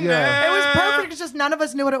 strong Yeah. It was now. perfect. It's just none of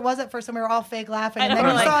us knew what it was at first, and we were all fake laughing. And I then know,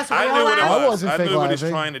 we like- saw us I real knew what it laugh. I was. wasn't I fake knew what he's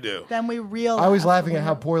laughing. trying to do. Then we real. I was laughed. laughing at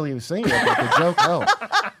how poorly he was singing it, but the joke helped.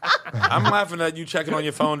 I'm laughing at you checking on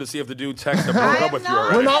your phone to see if the dude texted and broke I up with you am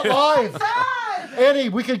already. We're not live. Annie,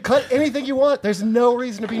 we could cut anything you want. There's no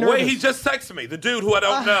reason to be nervous. Wait, he just texted me. The dude who I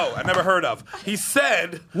don't know, I never heard of. He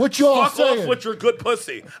said, What y'all "Fuck saying?" off with your good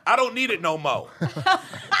pussy. I don't need it no mo."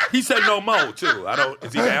 He said no mo too. I don't.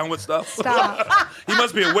 Is he down with stuff? Stop. He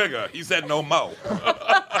must be a wigger. He said no mo.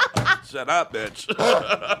 Shut up, bitch.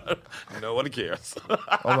 No one cares. Oh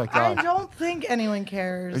my I God. don't think anyone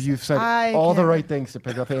cares. You've said I all the can't- right things to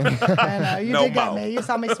pick up Annie. I know. You No did get mo. me. You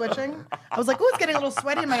saw me switching. I was like, "Ooh, it's getting a little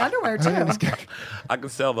sweaty in my underwear too." I can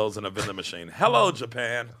sell those in a vending machine. Hello,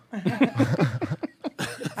 Japan. I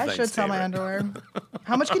Thanks, should sell my David. underwear.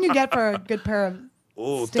 How much can you get for a good pair of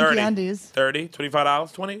Ooh, stinky 30. undies? 30,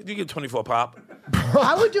 $25, 20? You get 24 pop.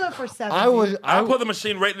 I would do it for 70. I'll put the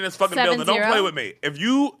machine right in this fucking 7-0? building. Don't play with me. If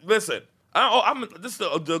you listen, this is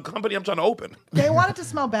the company I'm trying to open. They want it to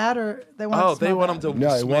smell bad, or they want. Oh, it to smell they want bad? them to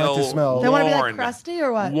No, they want it to smell- They want to be like worn. crusty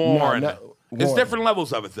or what? Worn. No, It's worn. different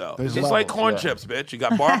levels of it though. There's It's like levels, corn yeah. chips, bitch. You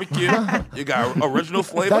got barbecue. You got original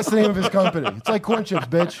flavor. That's the name of his company. It's like corn chips,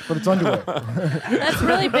 bitch, but it's underwear. That's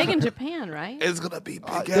really big in Japan, right? It's gonna be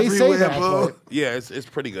big they say everywhere, that, boo. but- Yeah, it's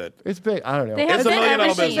pretty good. It's big. I don't know. They have It's a vending $1 million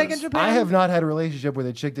machines. business. Big in Japan? I have not had a relationship where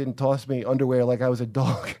the chick didn't toss me underwear like I was a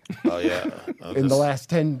dog Oh yeah. in the last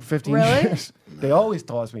 10, 15 Really? years. They always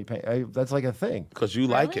toss me. That's like a thing. Because you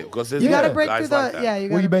like it. Because You got to Yeah. break guys through the. like that. Yeah, you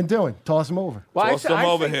What got. you been doing? Toss them over. Well, Toss them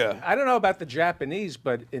over think- here. I don't know about the Japanese,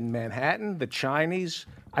 but in Manhattan, the Chinese,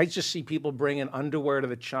 I just see people bringing underwear to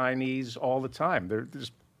the Chinese all the time. They're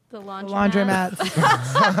just, The laundromat.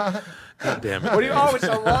 Laundromats. God damn it. what do you? Oh, it's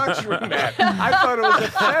a laundromat. I thought it was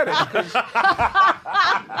a fetish. 'cause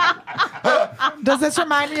Does this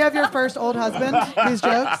remind me of your first old husband? These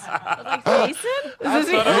jokes? Like Jason?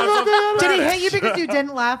 Did he hit you because you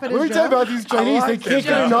didn't laugh at his Let me tell you joke? about these Chinese. They can't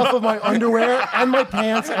get enough of my underwear and my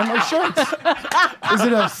pants and my shirts. Is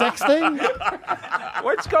it a sex thing?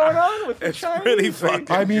 What's going on with the It's Chinese? pretty fucking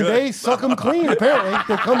I mean, good. they suck them clean, apparently.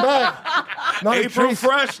 They come back. Not a April trace,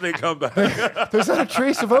 fresh, they come back. there's not a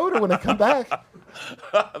trace of odor when they come back.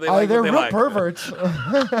 They like They're what they real like. perverts.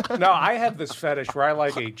 No, I have this fetish where I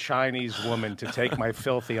like a Chinese woman to take my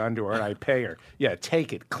filthy underwear and I pay her. Yeah,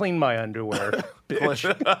 take it. Clean my underwear,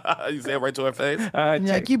 bitch. You say it right to her face? And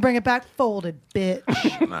you're like, you bring it back folded,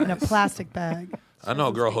 bitch, in a plastic bag. I know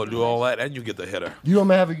a girl who'll do all that, and you get the hitter. You don't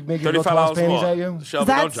have make your girl toss $35 panties more. at you? Shelby, Is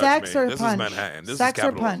that don't judge sex me. or This punch? is Manhattan. This Sex is or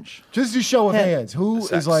capitalism. punch? Just a show of Yeah. hands. Who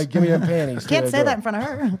Sex. is like, give me them panties? to Can't that say girl? that in front of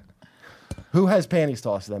her. Who has panties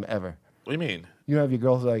tossed to them ever? What do you mean? You know, have your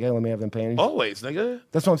girls like, hey, let me have them panties? Always, nigga.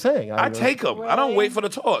 That's what I'm saying. I take them. I don't wait for the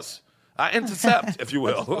toss. I intercept, if you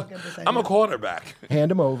will. fucking this I'm a idea. quarterback.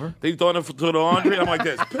 Hand them over. They throwing it to the laundry. I'm like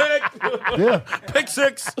this. Pick. Yeah. Pick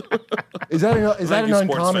six. Is that an Thank you,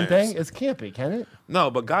 sports uncommon fans. thing? It can't be, can it?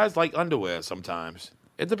 No, but guys like underwear sometimes.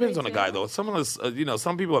 It depends on the do. guy, though. Some of us,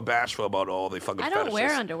 some people are bashful about all they fucking I don't fetishes.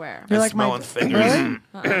 wear underwear. And You're like my- smelling fingers. Really?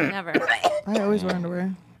 Never. I always wear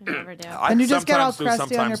underwear. I never do. I And you just get all sometimes do,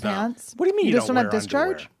 crusty on your sometimes don't. pants? What do you mean You you just don't don't have wear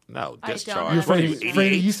discharge? underwear? No, I discharge. don't. You're afraid, You afraid of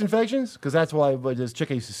idiot. yeast infections? Because that's why this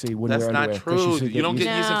chick I used to see wouldn't That's wear not underwear, 'cause she true. used to You don't get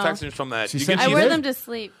yeast- yeast No. infections from that. She You said get she I yeast, wear did? them to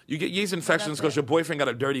sleep. you get yeast infections That's because it. your boyfriend got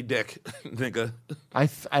a dirty dick, nigga.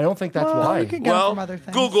 I don't think that's Well, why. you could get them from other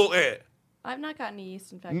things. Google it. I've not gotten a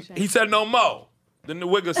yeast infection. He said no mo. Then the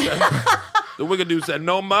wigger said, the wigger dude said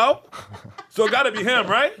no mo. So it got to be him,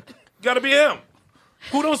 right? Got to be him.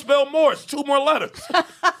 Who don't spell Morse? 2 more letters.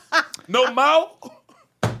 No mo.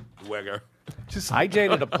 Wigger. I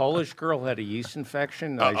dated a Polish girl who had a yeast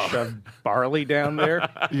infection. And I shoved barley down there.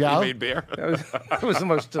 Yeah. You made beer. It was the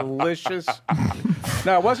most delicious.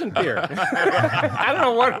 No, it wasn't beer. I don't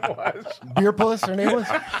know what it was. Beer puss, her name was?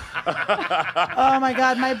 Oh my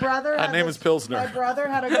God, my brother. Her had name this- is Pilsner. My brother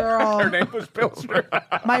had a girl. Her name was Pilsner.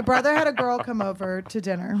 My brother had a girl come over to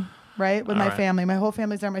dinner, right, with my right. family. My whole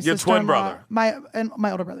family's there. My Your sister-in-law, twin brother.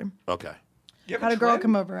 my older brother Okay. had a girl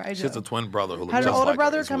come over. I She has do. a twin brother who looks Had an just older like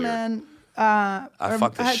brother her. It's come weird. in. I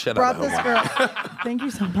fucked the had shit brought out of this him. girl. Thank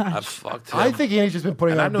you so I much. fucked him. I think Annie's just been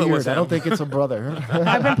putting And I on knew it was beard. I don't him. think it's a brother.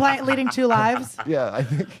 I've been leading 2 lives. Yeah, I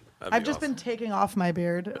think. That'd I've be just awesome. been taking off my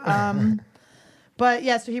beard. But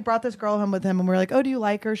yeah, so he brought this girl home with him, and we were like, "Oh, do you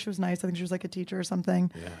like her? She was nice. I think she was like a teacher or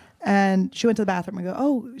something." Yeah. And she went to the bathroom. We go,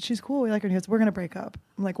 "Oh, she's cool. We like her." And he goes, "We're gonna break up."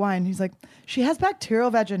 I'm like, "Why?" And he's like, "She has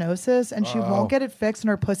bacterial vaginosis, and she won't get it fixed, and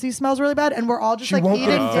her pussy smells really bad." And we're all just She like won't get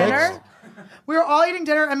eating it dinner. fixed? We were all eating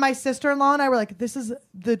dinner, and my sister-in-law and I were like, "This is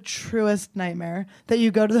the truest nightmare that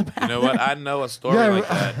you go to the You bathroom." know what? I know a story Yeah, like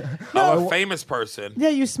that. Of a famous person. Yeah,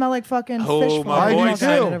 you smell like fucking fish Who fry. my I boy do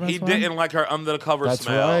said too. he didn't like her under the cover That's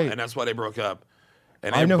smell, right. and that's why they broke up.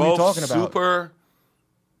 And I they're know who you're both talking about. super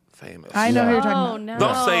famous. I know who you're Oh, talking about. no.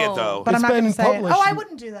 Don't say it though. But It's I'm not been going to say it. published. Oh, I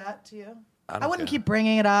wouldn't do that to you. I wouldn't care. keep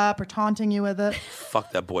bringing it up or taunting you with it.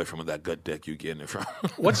 Fuck that boyfriend with that good dick you getting it from.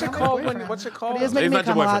 What's it called? boyfriend. What's it But called? he is making He's me not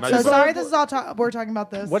your come a lot. boyfriend, So not your sorry, this is all we're talking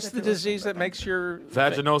about this. What's If the you're listening. disease that makes your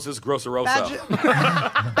Vaginosis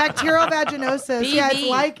grosserosa. Bacterial vaginosis. Yeah,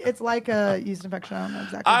 BV. it's like a yeast infection. I don't know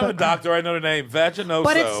exactly. I'm but, a doctor. I know the name. Vaginoso.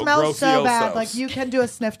 But it smells so bad. grosseosos. Like you can do a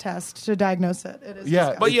sniff test to diagnose it. It is Yeah,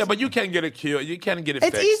 disgusting. But you can get it cured. You can get it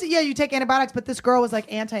It's fixed. easy. Yeah, you take antibiotics, but this girl was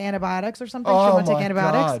like anti-antibiotics or something. she Oh won't take my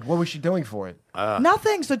antibiotics. God. What was she doing for it?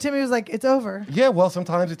 Nothing. So Timmy was like, "It's over." Yeah, well,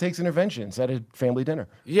 sometimes it takes interventions at a family dinner.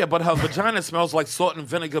 Yeah, but her vagina smells like salt and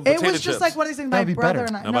vinegar It potato was chips. just like one of these things. My That'd be brother better.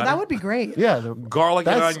 and I. No No, that matter. would be great. Yeah, garlic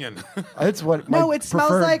and that's- onion. That's what. No, my it smells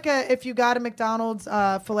preferred- like if you got a McDonald's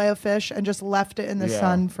filet of fish and just left it in the Yeah.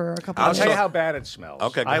 sun for a couple I'll of tell you days. how bad it smells.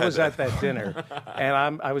 Okay, go I ahead. was at that dinner,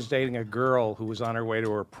 and I was dating a girl who was on her way to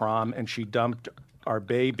her prom, and she dumped our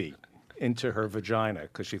baby into her vagina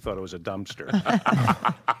because she thought it was a dumpster.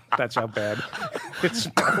 That's how bad it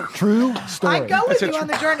smelled. True story. I go with That's you on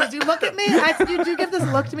the journey. Do you look at me? You do give this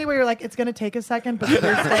look to me where you're like, it's going to take a second, but please stay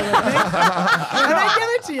with me. And I give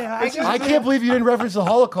it to you. I can't believe you didn't reference the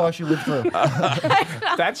Holocaust you lived through.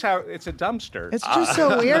 That's how it's a dumpster. It's just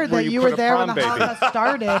so weird Where that you you put were a there when the prom baby. Holocaust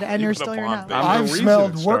started and you're put a still here prom now. baby. I'm the I've reason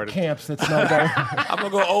smelled it work started. camps that smell better. I'm gonna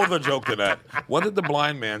go over joke to that. What did the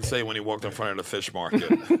blind man say when he walked in front of the fish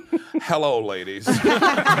market? Hello, ladies.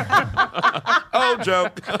 Oh,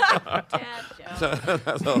 joke. Dad joke.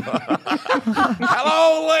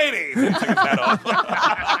 Hello, ladies. He took his hat off.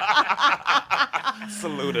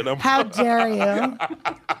 Saluted him. How dare you?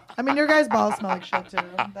 I mean, your guys' balls smell like shit, too.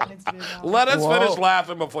 That needs to be acknowledged. Let us Whoa. finish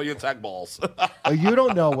laughing before you attack balls. You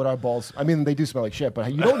don't know what our balls. I mean, they do smell like shit,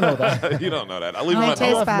 but you don't know that. You don't know that. I'll leave They them at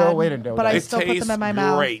taste home. have no bad, way to know but that. I They still put taste them in my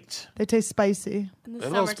mouth. great. They taste spicy. In the A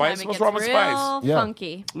little summertime, spice. it What's gets wrong with real spice? Yeah.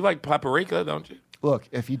 funky. You like paprika, don't you? Look,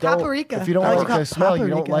 if you don't, Paprika. if you don't I like like to call the smell, you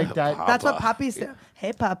don't paprika. like that. That's what puppies do.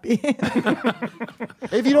 Hey, puppy.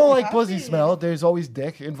 If you don't like pussy smell, there's always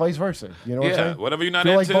dick, and vice versa. You know what I'm Yeah, saying? whatever you're not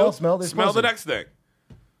If you like into, ball smell, there's the pussy. next thing.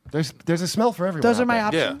 There's a smell for everyone. Those are out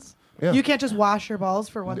my there. options. Yeah. You can't just wash your balls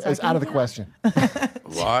for 1 second. It's out of the question.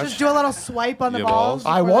 Wash. Just do a little swipe on the Your balls.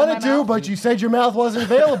 balls? I before they're in wanted my to, mouth. but you said your mouth wasn't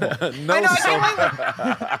available. No, I know. I can't wait.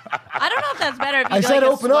 I don't know if that's better if you I do said like a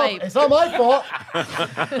open swipe. up. It's not my fault.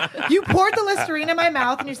 You poured the Listerine in my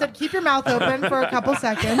mouth, and you said keep your mouth open for a couple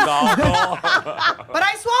seconds. But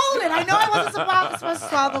I swallowed it. I know I wasn't supposed to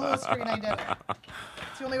swallow the Listerine. I did it.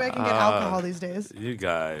 It's the only way I can get alcohol these days. You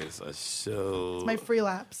guys are so My free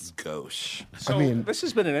lapse. gauche. So mean- this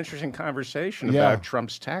has been an interesting conversation Yeah. about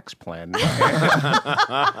Trump's tax plan. The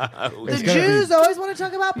Jews always want to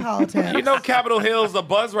talk about politics. You know, Capitol Hill's the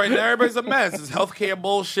buzz right now. Everybody's a mess. It's healthcare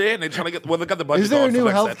bullshit, and they're trying to get. Well, they got the budget. Is there a going for new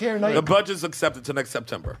next healthcare Sep- night? The budget's accepted to next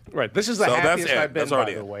September. Right. This is the So that's happiest it. I've been, That's by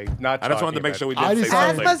already the it. way. Not I just wanted to talking make about sure we I did say decided-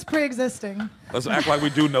 As something. was pre-existing. Let's act like we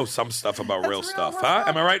do know some stuff about real real, stuff, real huh? stuff.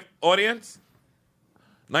 Am I right, audience?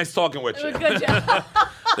 Nice talking with you. Good job.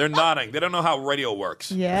 They're nodding. They don't know how radio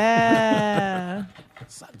works. Yeah.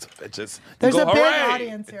 Sons of bitches. You There's go, a big hooray!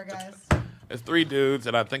 audience here, guys. There's 3 dudes,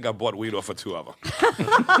 and I think I bought weed off of 2 of them.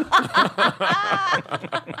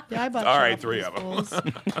 Yeah, I bought All shit right, off 3 these of them. fools.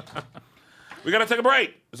 We got to take a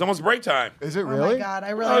break. It's almost break time. Is it Oh really? my god, I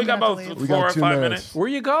really Oh, am we got gonna about have to 4 leave. got or 2 5 minutes. minutes. Where are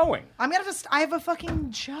you going? I'm gonna just. I have a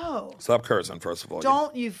fucking show. Stop cursing, first of all.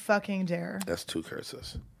 Don't you fucking dare. That's 2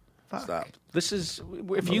 curses. Fuck. Stop. This is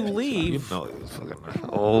if you leave. No, it was fucking.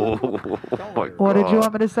 Oh, my God. What did you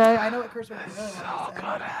want me to say? I know what curse word you really want me to say.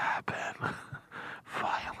 Could happen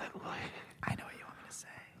violently. I know what you want me to say.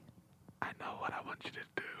 I know what I want you to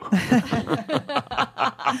do.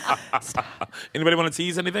 Anybody want to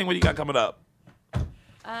tease anything? What do you got coming up?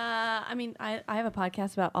 I mean, I have a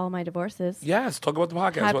podcast about all my divorces. Yes, talk about the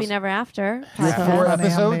podcast. Happy What's- Never After. You have 4 Funny,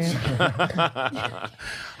 episodes?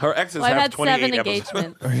 Her exes Well, I've have had 28 7 episodes.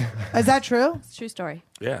 engagements. Is that true? It's a true story.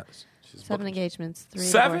 Yeah. She's 7 booked. engagements, 3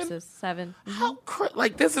 7? divorces. 7. How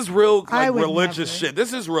like this is real I like would religious never. shit.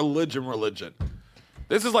 This is religion.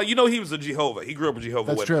 This is like he was a Jehovah. He grew up a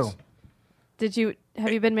Jehovah That's Witness. true.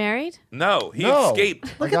 Have you been married? No, he No. escaped.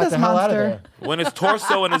 I Look got at this the hell out of monster. there. When his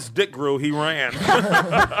torso and his dick grew, he ran.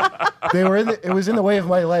 They were it was in the way of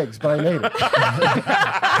my legs, but I made it.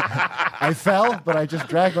 I fell, but I just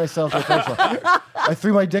dragged myself to the finish line. I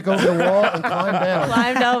threw my dick over the wall and climbed down.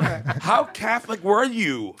 Climbed over. How Catholic were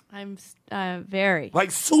you? I'm very.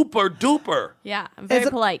 Like super duper. Yeah, I'm very Is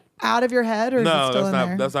it polite. Out of your head, or is it No, still that's in not.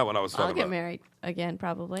 there? That's not what I was I'll talking get about. married again,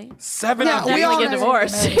 probably. 7 Yeah, we Definitely all get know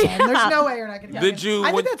divorced. you're married, man. There's no way you're not going to get Did you? I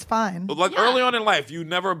think when- that's fine. Like early on in life, you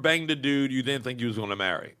never banged a dude you didn't think you was going to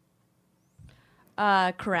marry.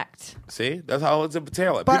 Correct. See, that's how Elizabeth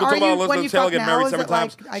Taylor. But People are talk about you- when Elizabeth you Taylor fuck getting now, married is 7 it like,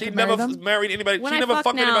 times. I She could never marry them? married anybody. When she I never fuck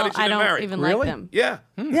fucked now, anybody she I didn't don't marry. even Really? like them. Yeah.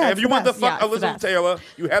 Yeah, If it's you the want to best. fuck Yeah, it's the Elizabeth best. Taylor,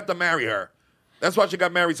 you have to marry her. That's why she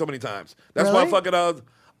got married so many times. That's Really? why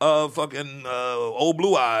fucking old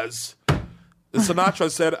Blue Eyes. Sinatra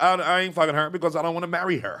said, I ain't fucking her because I don't want to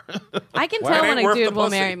marry her. I can It tell ain't when a worth dude the will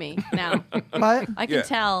pussy. marry me now. What? I can Yeah.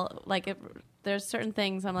 tell. Like, if there's certain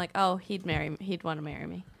things I'm like, oh, he'd want to marry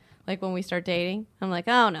me. Like when we start dating, I'm like,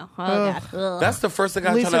 oh no, oh Ugh. god. Ugh. That's the first thing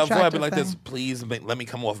I Least try to avoid. I'd be attractive like this, thing. please let me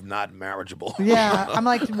come off not marriageable. Yeah, I'm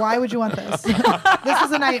like, why would you want this? This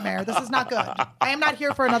is a nightmare. This is not good. I am not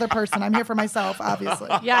here for another person. I'm here for myself, obviously.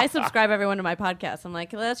 Yeah, I subscribe everyone to my podcast. I'm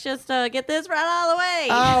like, let's just get this right out of the way.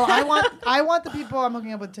 Oh, I want the people I'm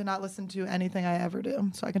hooking up with to not listen to anything I ever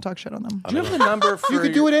do, so I can talk shit on them. Do you have the number for? You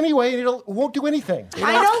could do it anyway, and it won't do anything.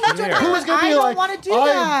 I don't do Who is that. going to I be don't like, want to do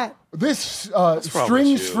that. This wrong with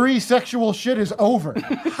strings-free sexual shit is over.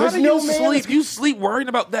 How There's do no you man sleep? that's- You sleep worrying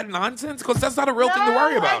about that nonsense? Because that's not a real thing to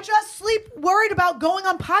worry I about. just sleep worried about going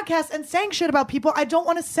on podcasts and saying shit about people I don't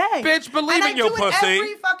want to say. Bitch, believe and in your I do it pussy.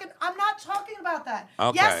 every fucking. I'm not talking about that.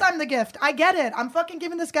 Okay. Yes, I'm the gift. I get it. I'm fucking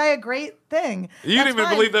giving this guy a great thing. You That's didn't even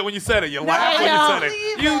fine. believe that when you said it. You laughed I when know. you said it.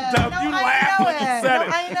 Believe You it. dumb. No, You I laughed know when you it. said No, it.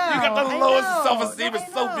 I know. You got the I lowest know. self-esteem. No, It's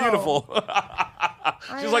I so know. beautiful.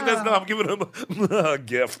 She's like, that's know. no, I'm giving him a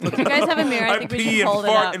gift. If you guys have a mirror, I think we pee should and hold it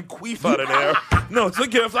fart up. and queef out of there. No, it's a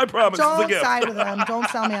gift. I promise. It's a Don't gift. side with them. Don't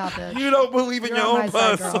sell me out, bitch. You don't believe in You're your on own my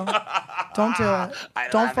side, puss. girl. Don't do it. I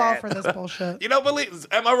Don't love fall it. for this bullshit. You don't believe?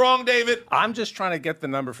 Am I wrong, David? I'm just trying to get the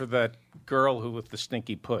number for that girl who with the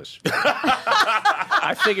stinky puss.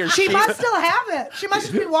 I figured She must still have it. She must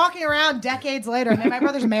just be walking around decades later. I mean, my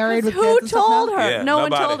brother's married with Who kids and stuff told now. her? Yeah, no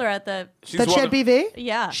nobody. one told her at the. She's That she had walking- BV?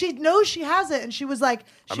 Yeah. She knows she has it, and she was like,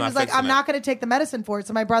 I'm not fixing I'm it. not going to take the medicine for it.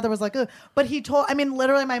 So my brother was like, ugh. But he told, I mean,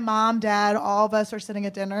 literally, my mom, dad, all of us are sitting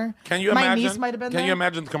at dinner. Can you my imagine? niece might have been Can there. you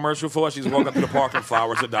imagine the commercial for her? She's walking through the park and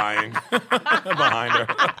flowers are dying behind her.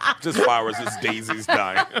 Just flowers, just daisies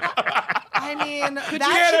dying. I mean, you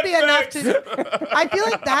that get should be it enough fixed? to. I feel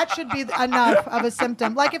like that should be enough of a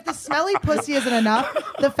symptom. Like if the smelly pussy isn't enough,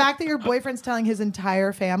 the fact that your boyfriend's telling his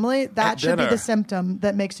entire family that At should be dinner. the symptom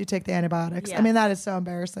that makes you take the antibiotics. Yes. I mean, that is so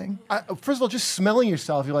embarrassing. First of all, just smelling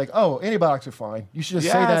yourself, you're like, oh, antibiotics are fine. You should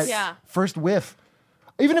just say Yes. that Yeah. first whiff.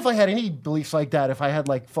 Even if I had any beliefs like that, if I had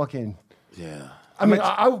like fucking, Yeah. I mean,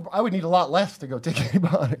 I would need a lot less to go take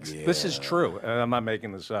antibiotics. This is true. I'm not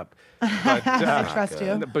making this up. But I trust you.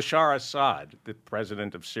 Bashar Assad, the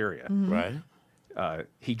president of Syria, Right?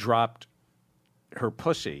 he dropped her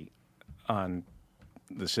pussy on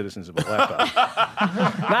the citizens of Aleppo.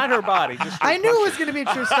 Not her body. Just her I knew it pussy. was going to be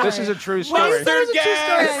a true story. This is a true When story. you said it was a true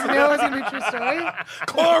story, Gas. I knew it was going to be a true story.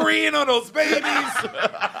 Chlorine on those babies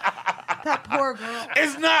That poor girl.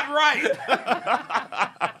 is not right.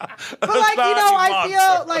 But like, you know, I Monster.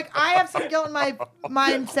 feel like I have some guilt in my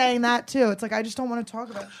mind saying that too. It's like I just don't want to talk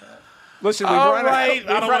about shit. Listen, we've All run right.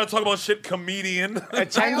 out. I don't want to talk about shit, comedian.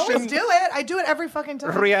 I always do it. I do it every fucking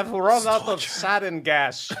time. We have run out of sarin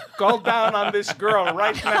gas. Go down on this girl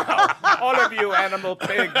right now. All of you animal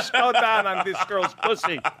pigs, go down on this girl's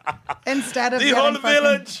pussy. Instead of The whole getting fucking-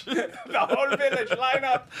 village. The whole village, line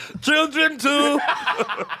up. Children, too.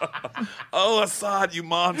 Oh, Assad, you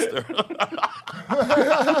monster.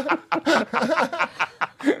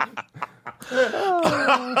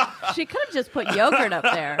 She could have just put yogurt up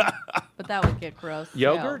there, but that would get gross.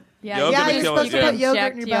 Yogurt? Yeah, Yogurt Yeah, would you're kill supposed it, to yeah. put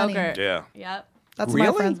yogurt in your bunny. Yogurt. Yeah. Yep. That's what my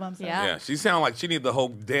Really? friend's mom said. Yeah. Yeah, she sounded like she needed the whole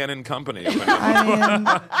Dan and Company. I mean,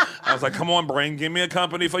 I was like, come on, Brain, give me a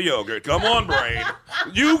company for yogurt. Come on, Brain.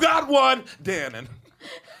 You got one. Dannon.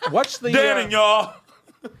 What's the Dannon, y'all.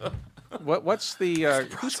 what's the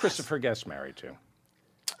who's Christopher Guest married to?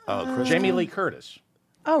 Oh, Jamie Lee Curtis.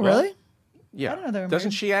 oh, really? Yeah. I don't know they were Doesn't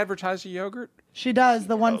married. she advertise a yogurt? She does.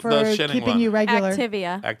 The one for shitting keeping one. you regular.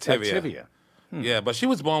 Activia. Activia. Yeah, but she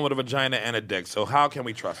was born with a vagina and a dick, so how can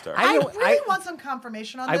we trust her? I don't- really want some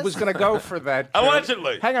confirmation on I this. was going to go for that.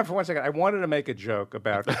 Allegedly. Hang on for 1 second. I wanted to make a joke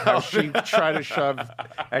about how she tried to shove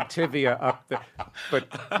Activia up the, but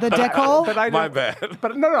the dick hole? but I My don't- bad.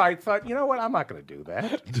 But no, I thought, you know what? I'm not going to do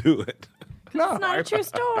that. Do it. No, It's not a true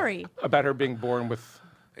story. about her being born with.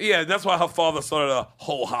 Yeah, that's why her father started a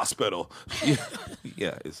whole hospital.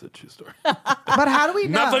 Yeah, it's a true story. But how do we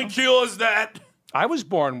know? Nothing cures that. I was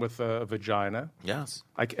born with a vagina. Yes,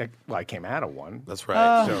 I came out of one. that's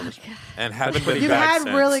right. So it was- And haven't been You've back had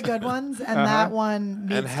since. really good ones, and that one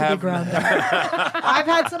needs to be have- grown. I've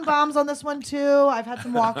had some bombs on this one too. I've had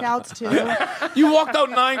some walkouts too. You walked out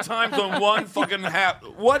 9 times on one fucking hat.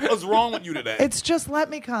 What was wrong with you today? It's just let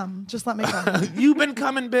me come. Just let me come. You've been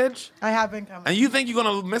coming, bitch, I have been coming. and you think you're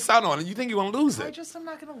gonna miss out on it. You think you're gonna lose I it. just am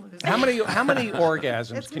not going to lose. how many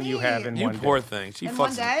orgasms It's can you me. have in You one poor day? thing. She In fucks.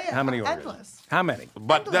 one day? How many orgasms? Endless. How many?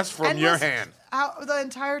 But that's from your Endless. hand. The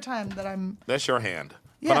entire time that I'm. That's your hand.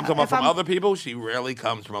 Yeah, but I'm talking about if from I'm- other people. She rarely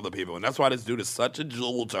comes from other people, and that's why this dude is such a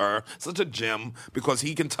jewel to her, such a gem, because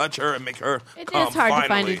he can touch her and make her It come. is hard to find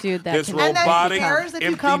finally. a dude that this can- And then robotic, he cares if you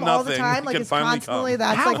empty come all the nothing time. Like can it's finally constantly come.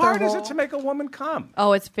 that's How like hard their is whole- it to make a woman come?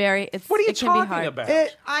 Oh, it's very. It's. What are you it can be talking hard. about?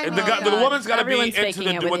 I And know. the woman's got to be Everyone's into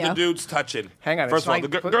faking it what with the you. dude's touching. Hang on, First it's of all,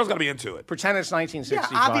 like- the girl's got to be into it. Pretend it's Yeah,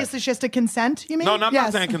 1965. obviously she has to consent. You mean? No, I'm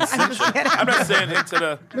Yes. not saying consent. I'm just kidding. I'm not saying into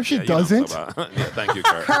the. If she Yeah, you know, doesn't? so about- yeah, thank you,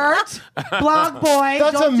 Kurt. Kurt, blog boy.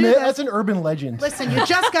 That's don't a do myth. this. That's an urban legend. Listen, you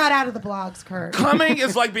just got out of the blogs, Kurt. Coming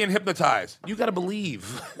is like being hypnotized. You got to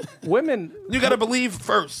believe. Women You got to believe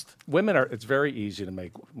first. are. It's very easy to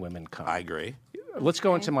make women come. I agree. Let's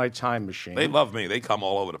go into my time machine. They love me. They come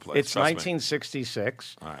all over the place. It's Trust me.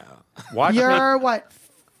 1966. All right. Watch You're me. what?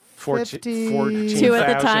 14,000. 2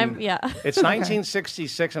 at the time, yeah. It's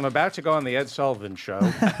 1966. I'm about to go on the Ed Sullivan Show.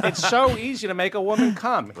 It's so easy to make a woman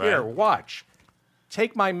come. Here, Right. watch.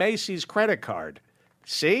 Take my Macy's credit card.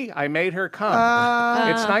 See, I made her come.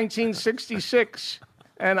 It's 1966,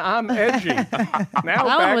 and I'm edgy. Now That back,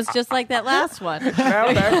 one was just like that last one.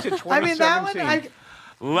 now back to 2017. I mean, that one.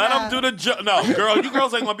 Let Yeah. them do the joke. No, girl, you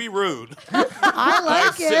girls ain't gonna be rude. I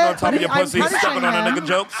like Sitting on it. top of your I'm pussy, punishing stepping on a him. nigga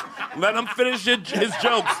jokes. Let him finish his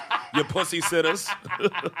jokes. You pussy sitters.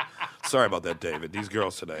 Sorry about that, David. These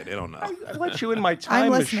girls today, they don't know. I let you in my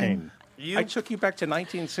time listening. machine. I took you back to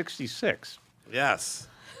 1966. Yes.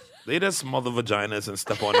 They just mother vaginas and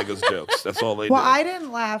step on niggas' jokes. That's all they Well, do. I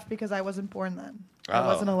didn't laugh because I wasn't born then. I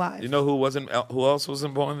wasn't alive. You know who else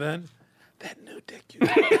wasn't born then? That new dick you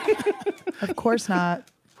got. Of course not.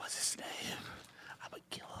 What's his name? I'm gonna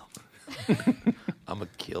kill him. I'm gonna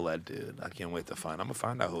kill that dude. I can't wait to find. I'm gonna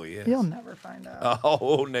find out who he is. You'll never find out.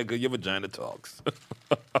 Oh, nigga, your vagina talks.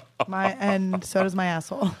 And so does my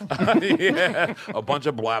asshole. Yeah, a bunch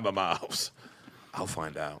of blabbermouths. I'll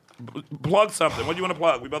find out. Plug something. What do you want to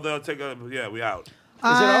plug? We about to take a. Yeah, we out.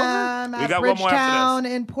 I'm We at got one more after Bridgetown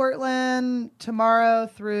in Portland tomorrow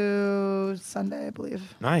through Sunday, I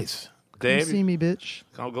believe. Nice, Come Dave. see me, bitch.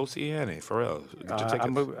 Go see Annie for real. Get your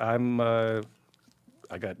tickets.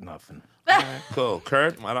 I got nothing. Cool,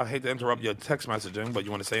 Kurt. I hate to interrupt your text messaging, but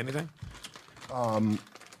you want to say anything?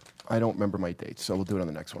 I don't remember my dates, so we'll do it on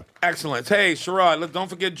the next one. Excellent. Hey, Sherrod, look, don't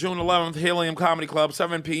forget June 11th, Helium Comedy Club,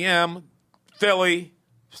 7 p.m., Philly.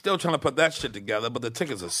 Still trying to put that shit together, but the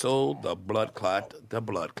tickets are sold. The blood clot.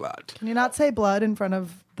 Can you not say blood in front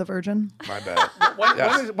of the Virgin? My bad.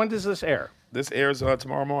 Yes. When does this air? This airs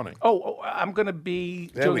tomorrow morning. Oh, I'm going to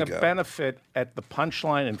be There doing we a go. benefit at the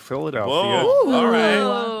Punchline in Philadelphia Whoa. All right.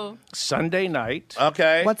 Oh, Sunday night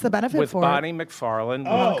Okay. What's the benefit with for? Bonnie McFarlane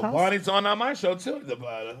Oh, cost? Bonnie's on my show, too.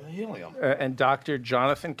 The Helium. and Dr.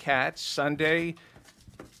 Jonathan Katz. Sunday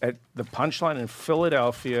at the Punchline in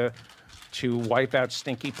Philadelphia. to wipe out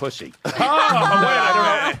stinky pussy.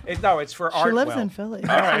 I don't know. No, it's for Artwell. She lives in Philly. All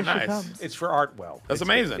right, That's where she nice. comes. It's for Artwell. That's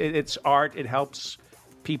amazing. It's art. It helps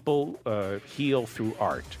people heal through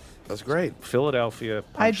art. That's great. Philadelphia.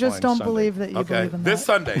 I just Punchline don't Sunday. believe that you Okay, believe in that. this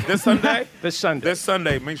Sunday. This Sunday. This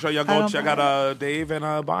Sunday. Make sure y'all I go don't check believe out Dave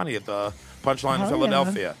and Bonnie at the Punchline in Oh,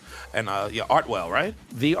 Philadelphia. And Artwell, right?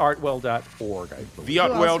 TheArtwell.org, I believe.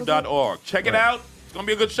 TheArtwell.org. Check it out. It's going to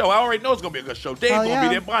be a good show. I already know it's going to be a good show. Dave's Oh, going to yeah. be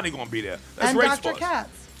there. Bonnie going to be there. That's And Race Dr. Wars. Katz.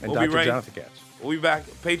 And We'll be Dr. right- Jonathan Katz. We'll be back.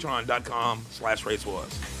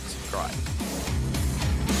 Patreon.com/RaceWars. Subscribe.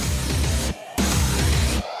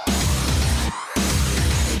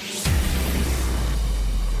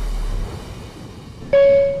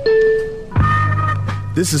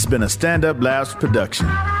 This has been a Stand Up Labs production,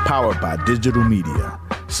 powered by digital media.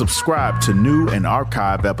 Subscribe to new and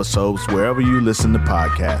archive episodes wherever you listen to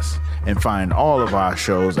podcasts, and find all of our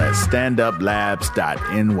shows at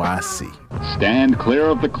standuplabs.nyc. Stand clear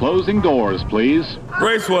of the closing doors, please.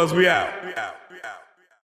 Race Wars, we out.